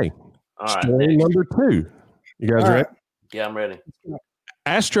 Okay. All right. Story number 2. You guys ready? Yeah, I'm ready.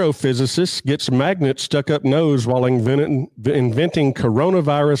 Astrophysicist gets magnet stuck up nose while inventing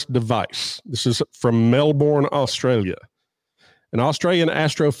coronavirus device. This is from Melbourne, Australia. An Australian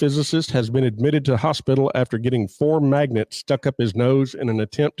astrophysicist has been admitted to hospital after getting 4 magnets stuck up his nose in an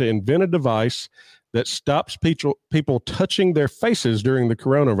attempt to invent a device that stops people touching their faces during the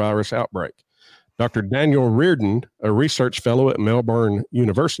coronavirus outbreak. Dr. Daniel Reardon, a research fellow at Melbourne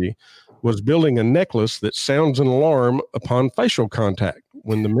University, was building a necklace that sounds an alarm upon facial contact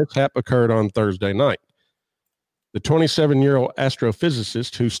when the mishap occurred on Thursday night. The 27-year-old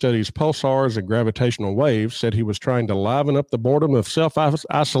astrophysicist who studies pulsars and gravitational waves said he was trying to liven up the boredom of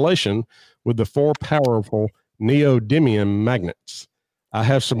self-isolation with the 4 powerful neodymium magnets. I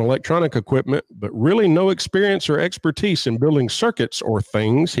have some electronic equipment, but really no experience or expertise in building circuits or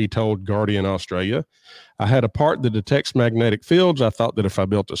things, he told Guardian Australia. I had a part that detects magnetic fields. I thought that if I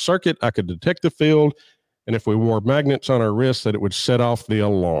built a circuit, I could detect the field, and if we wore magnets on our wrists, that it would set off the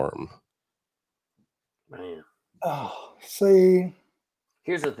alarm. Man. Oh, see.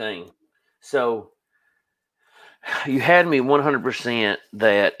 Here's the thing. So you had me 100%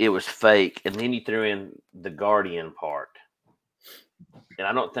 that it was fake, and then you threw in the Guardian part. And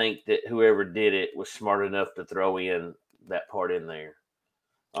I don't think that whoever did it was smart enough to throw in that part in there.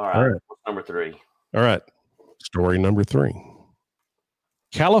 All right. What's number 3? All right. Story number 3.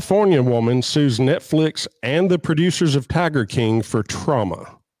 California woman sues Netflix and the producers of Tiger King for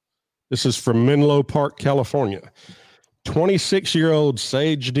trauma. This is from Menlo Park, California. 26-year-old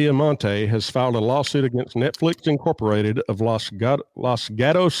Sage Diamante has filed a lawsuit against Netflix Incorporated of Los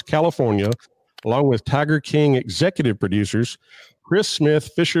Gatos, California, along with Tiger King executive producers Chris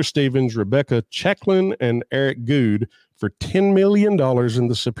Smith, Fisher Stevens, Rebecca Chacklin, and Eric Good for $10 million in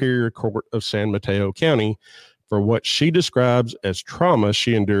the Superior Court of San Mateo County for what she describes as trauma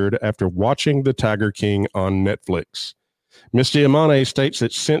she endured after watching The Tiger King on Netflix. Ms. Diamante states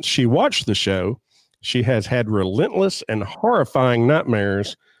that since she watched the show, she has had relentless and horrifying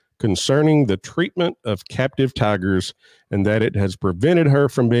nightmares concerning the treatment of captive tigers and that it has prevented her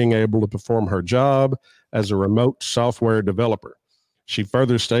from being able to perform her job as a remote software developer. She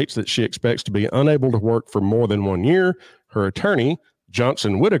further states that she expects to be unable to work for more than 1 year. Her attorney,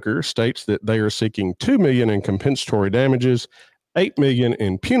 Johnson Whitaker, states that they are seeking $2 million in compensatory damages, $8 million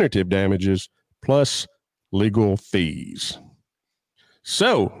in punitive damages, plus legal fees.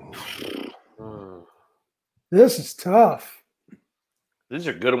 So, this is tough. These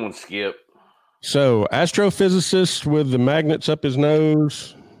are good ones, Skip. So, astrophysicist with the magnets up his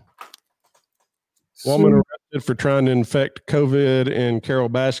nose. Woman arrested for trying to infect COVID in Carol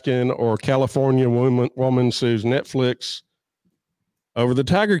Baskin, or California woman sues Netflix over the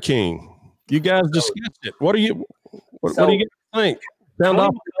Tiger King. You guys discussed it. What do you think?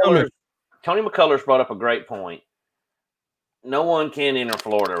 Tony McCullers brought up a great point. No one can enter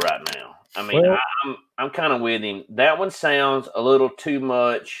Florida right now. I mean, I'm kind of with him. That one sounds a little too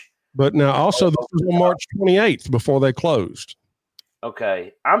much. But now also this was on March 28th before they closed.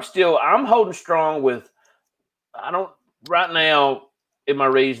 Okay. I'm holding strong with, right now in my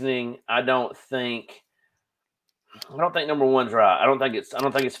reasoning, I don't think number 1's right. I don't think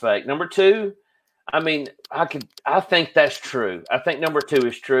it's fake. Number 2, I mean, I think that's true. I think number 2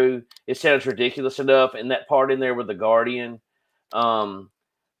 is true. It sounds ridiculous enough. And that part in there with the Guardian, the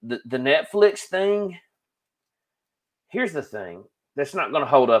Netflix thing. Here's the thing. That's not going to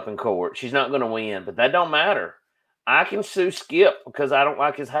hold up in court. She's not going to win, but that don't matter. I can sue Skip because I don't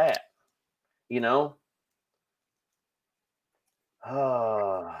like his hat. You know?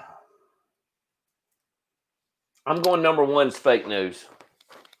 I'm going number 1 is fake news.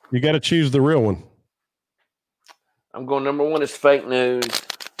 You got to choose the real one. I'm going number 1 is fake news.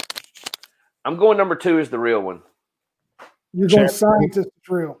 I'm going number 2 is the real one. You're going scientist is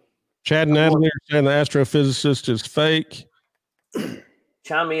real. Chad and Natalie are saying the astrophysicist is fake.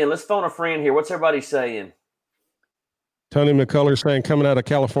 Chime in. Let's phone a friend here. What's everybody saying? Tony McCullers saying coming out of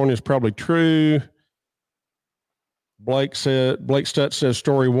California is probably true. Blake Stutz says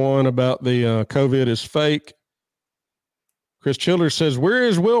story 1 about the COVID is fake. Chris Childers says, where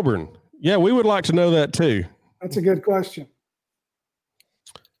is Wilburn? Yeah, we would like to know that too. That's a good question.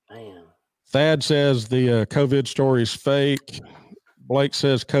 Man. Thad says the COVID story is fake. Blake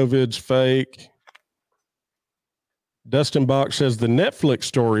says COVID's fake. Dustin Bach says the Netflix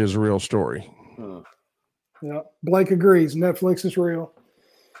story is a real story. Yeah, Blake agrees. Netflix is real.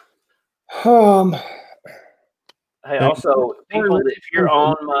 Hey, also, people, if you're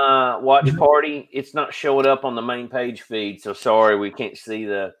on my watch party, it's not showing up on the main page feed. So sorry, we can't see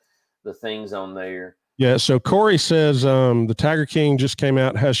the things on there. Yeah. So Corey says the Tiger King just came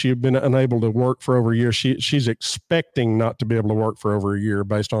out. Has she been unable to work for over a year? She's expecting not to be able to work for over a year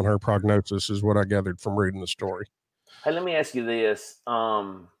based on her prognosis, is what I gathered from reading the story. Hey, let me ask you this.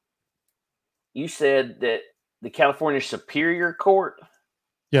 You said that the California Superior Court.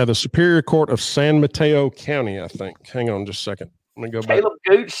 Yeah, the Superior Court of San Mateo County, I think. Hang on just a second. Let me go back. Caleb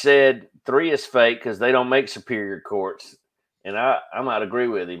Gooch said 3 is fake because they don't make superior courts. And I might agree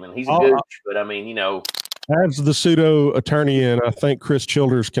with him. And he's a gooch, but I mean, you know. As the pseudo attorney, and I think Chris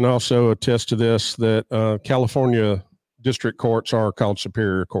Childers can also attest to this, that California district courts are called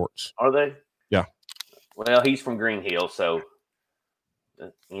superior courts. Are they? Yeah. Well, he's from Green Hill, so,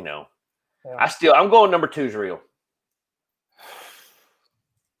 you know. Yeah. I'm going number 2 is real.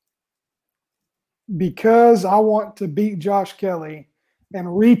 Because I want to beat Josh Kelly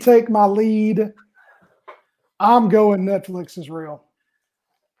and retake my lead, I'm going Netflix is real.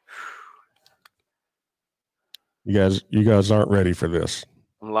 You guys aren't ready for this.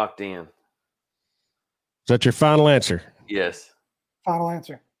 I'm locked in. Is that your final answer? Yes. Final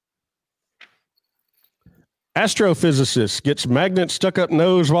answer. Astrophysicist gets magnet stuck up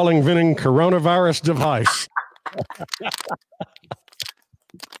nose while inventing coronavirus device.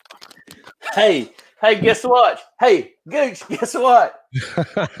 Hey, guess what? Hey, Gooch, guess what? Yeah,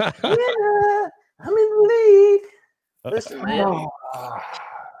 I'm in the lead. Listen, man.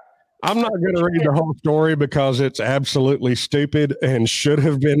 I'm not going to read the whole story because it's absolutely stupid and should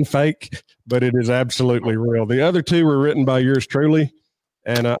have been fake, but it is absolutely real. The other 2 were written by yours truly,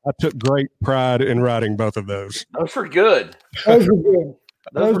 and I took great pride in writing both of those. Those were good. Those were good.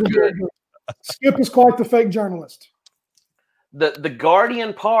 Those were good. Skip is quite the fake journalist. The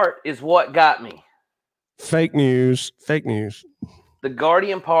Guardian part is what got me. Fake news. The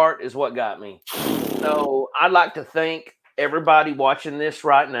Guardian part is what got me. So I'd like to thank everybody watching this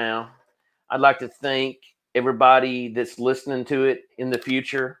right now. I'd like to thank everybody that's listening to it in the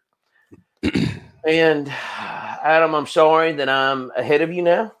future. And Adam, I'm sorry that I'm ahead of you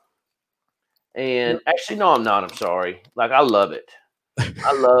now. And actually, no, I'm not. I'm sorry. Like, I love it.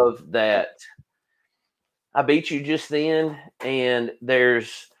 I love that I beat you just then, and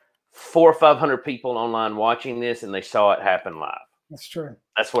there's 400 or 500 people online watching this, and they saw it happen live. That's true.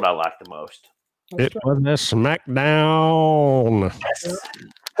 That's what I like the most. It was a smackdown. Yes.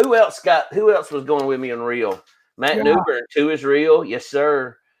 Who else was going with me on Real? Matt Newbern, 2 is real. Yes,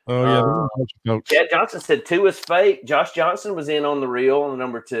 sir. Oh, yeah. Chad Johnson said 2 is fake. Josh Johnson was in on the Real on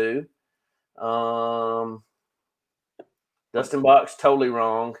number 2. Dustin Box, totally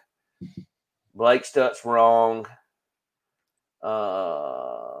wrong. Blake Stutz, wrong.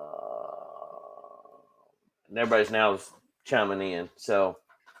 And everybody's now chiming in. So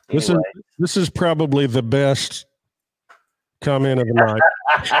anyway. This is probably the best comment of the night.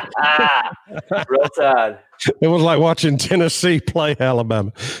 Real Tide. It was like watching Tennessee play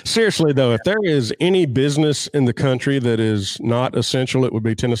Alabama. Seriously, though, if there is any business in the country that is not essential, it would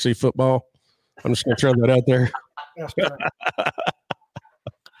be Tennessee football. I'm just going to throw that out there.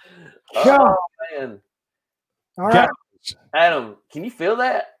 Oh, man. All right. Adam, can you feel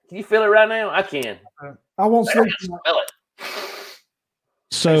that? Can you feel it right now? I can. I won't sleep. Smell it.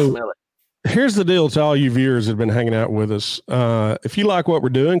 So here's the deal to all you viewers that have been hanging out with us. If you like what we're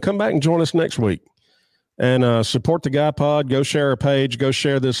doing, come back and join us next week. And support the Guy Pod. Go share our page. Go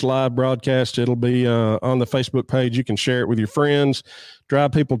share this live broadcast. It'll be on the Facebook page. You can share it with your friends.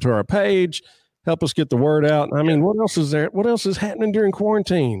 Drive people to our page. Help us get the word out. I mean, what else is there? What else is happening during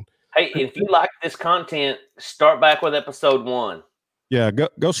quarantine? Hey, if you like this content, start back with episode 1. Yeah,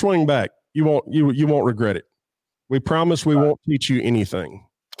 go swing back. You won't regret it. We promise we won't teach you anything.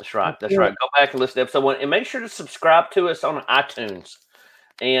 That's right. That's right. Go back and listen to episode 1, and make sure to subscribe to us on iTunes,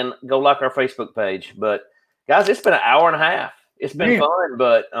 and go like our Facebook page. But guys, it's been an hour and a half. It's been fun,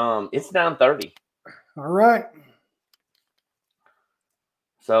 but it's 9:30. All right.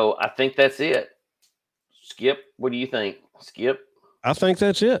 So I think that's it. Skip, what do you think? Skip? I think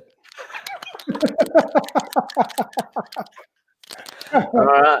that's it. All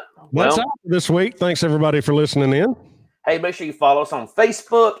right. That's all for this week. Thanks, everybody, for listening in. Hey, make sure you follow us on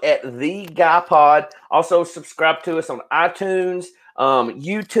Facebook at The Guy Pod. Also, subscribe to us on iTunes,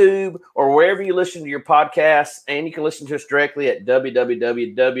 YouTube, or wherever you listen to your podcasts. And you can listen to us directly at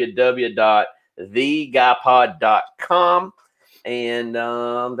www.theguypod.com. And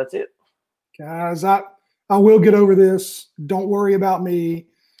that's it. Guys, I will get over this. Don't worry about me.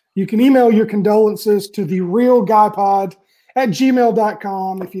 You can email your condolences to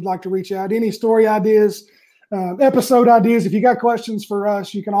therealguypod@gmail.com if you'd like to reach out. Any story ideas, episode ideas. If you got questions for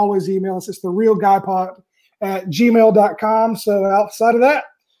us, you can always email us. It's therealguypod@gmail.com. So outside of that,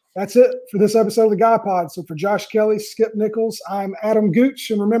 That's it for this episode of the Guy Pod. So for Josh Kelly, Skip Nichols, I'm Adam Gooch.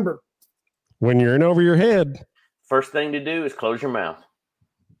 And remember, when you're in over your head, first thing to do is close your mouth.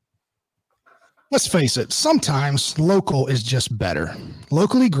 Let's face it, sometimes local is just better.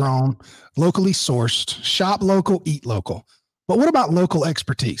 Locally grown, locally sourced, shop local, eat local. But what about local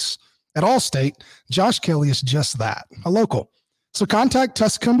expertise? At Allstate, Josh Kelly is just that, a local. So contact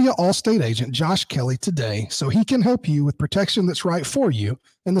Tuscumbia Allstate agent Josh Kelly today so he can help you with protection that's right for you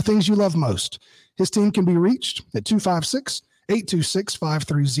and the things you love most. His team can be reached at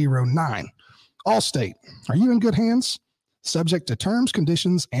 256-826-5309. Allstate, are you in good hands? Subject to terms,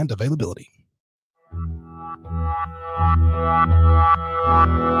 conditions, and availability. Thank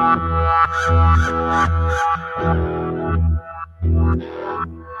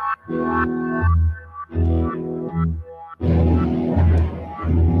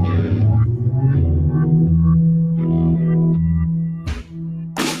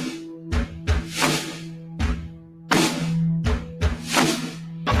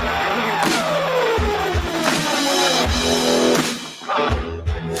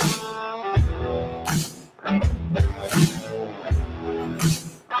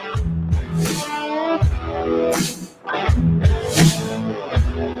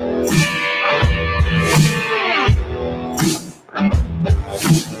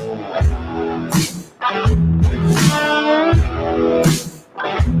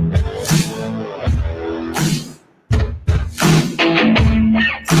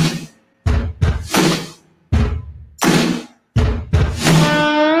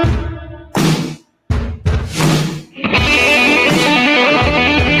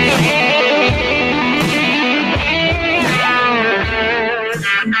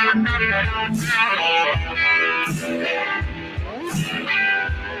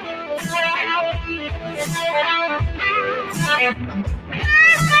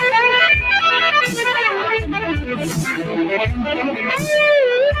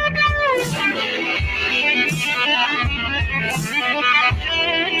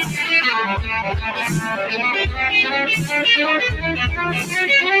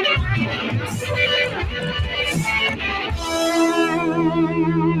you.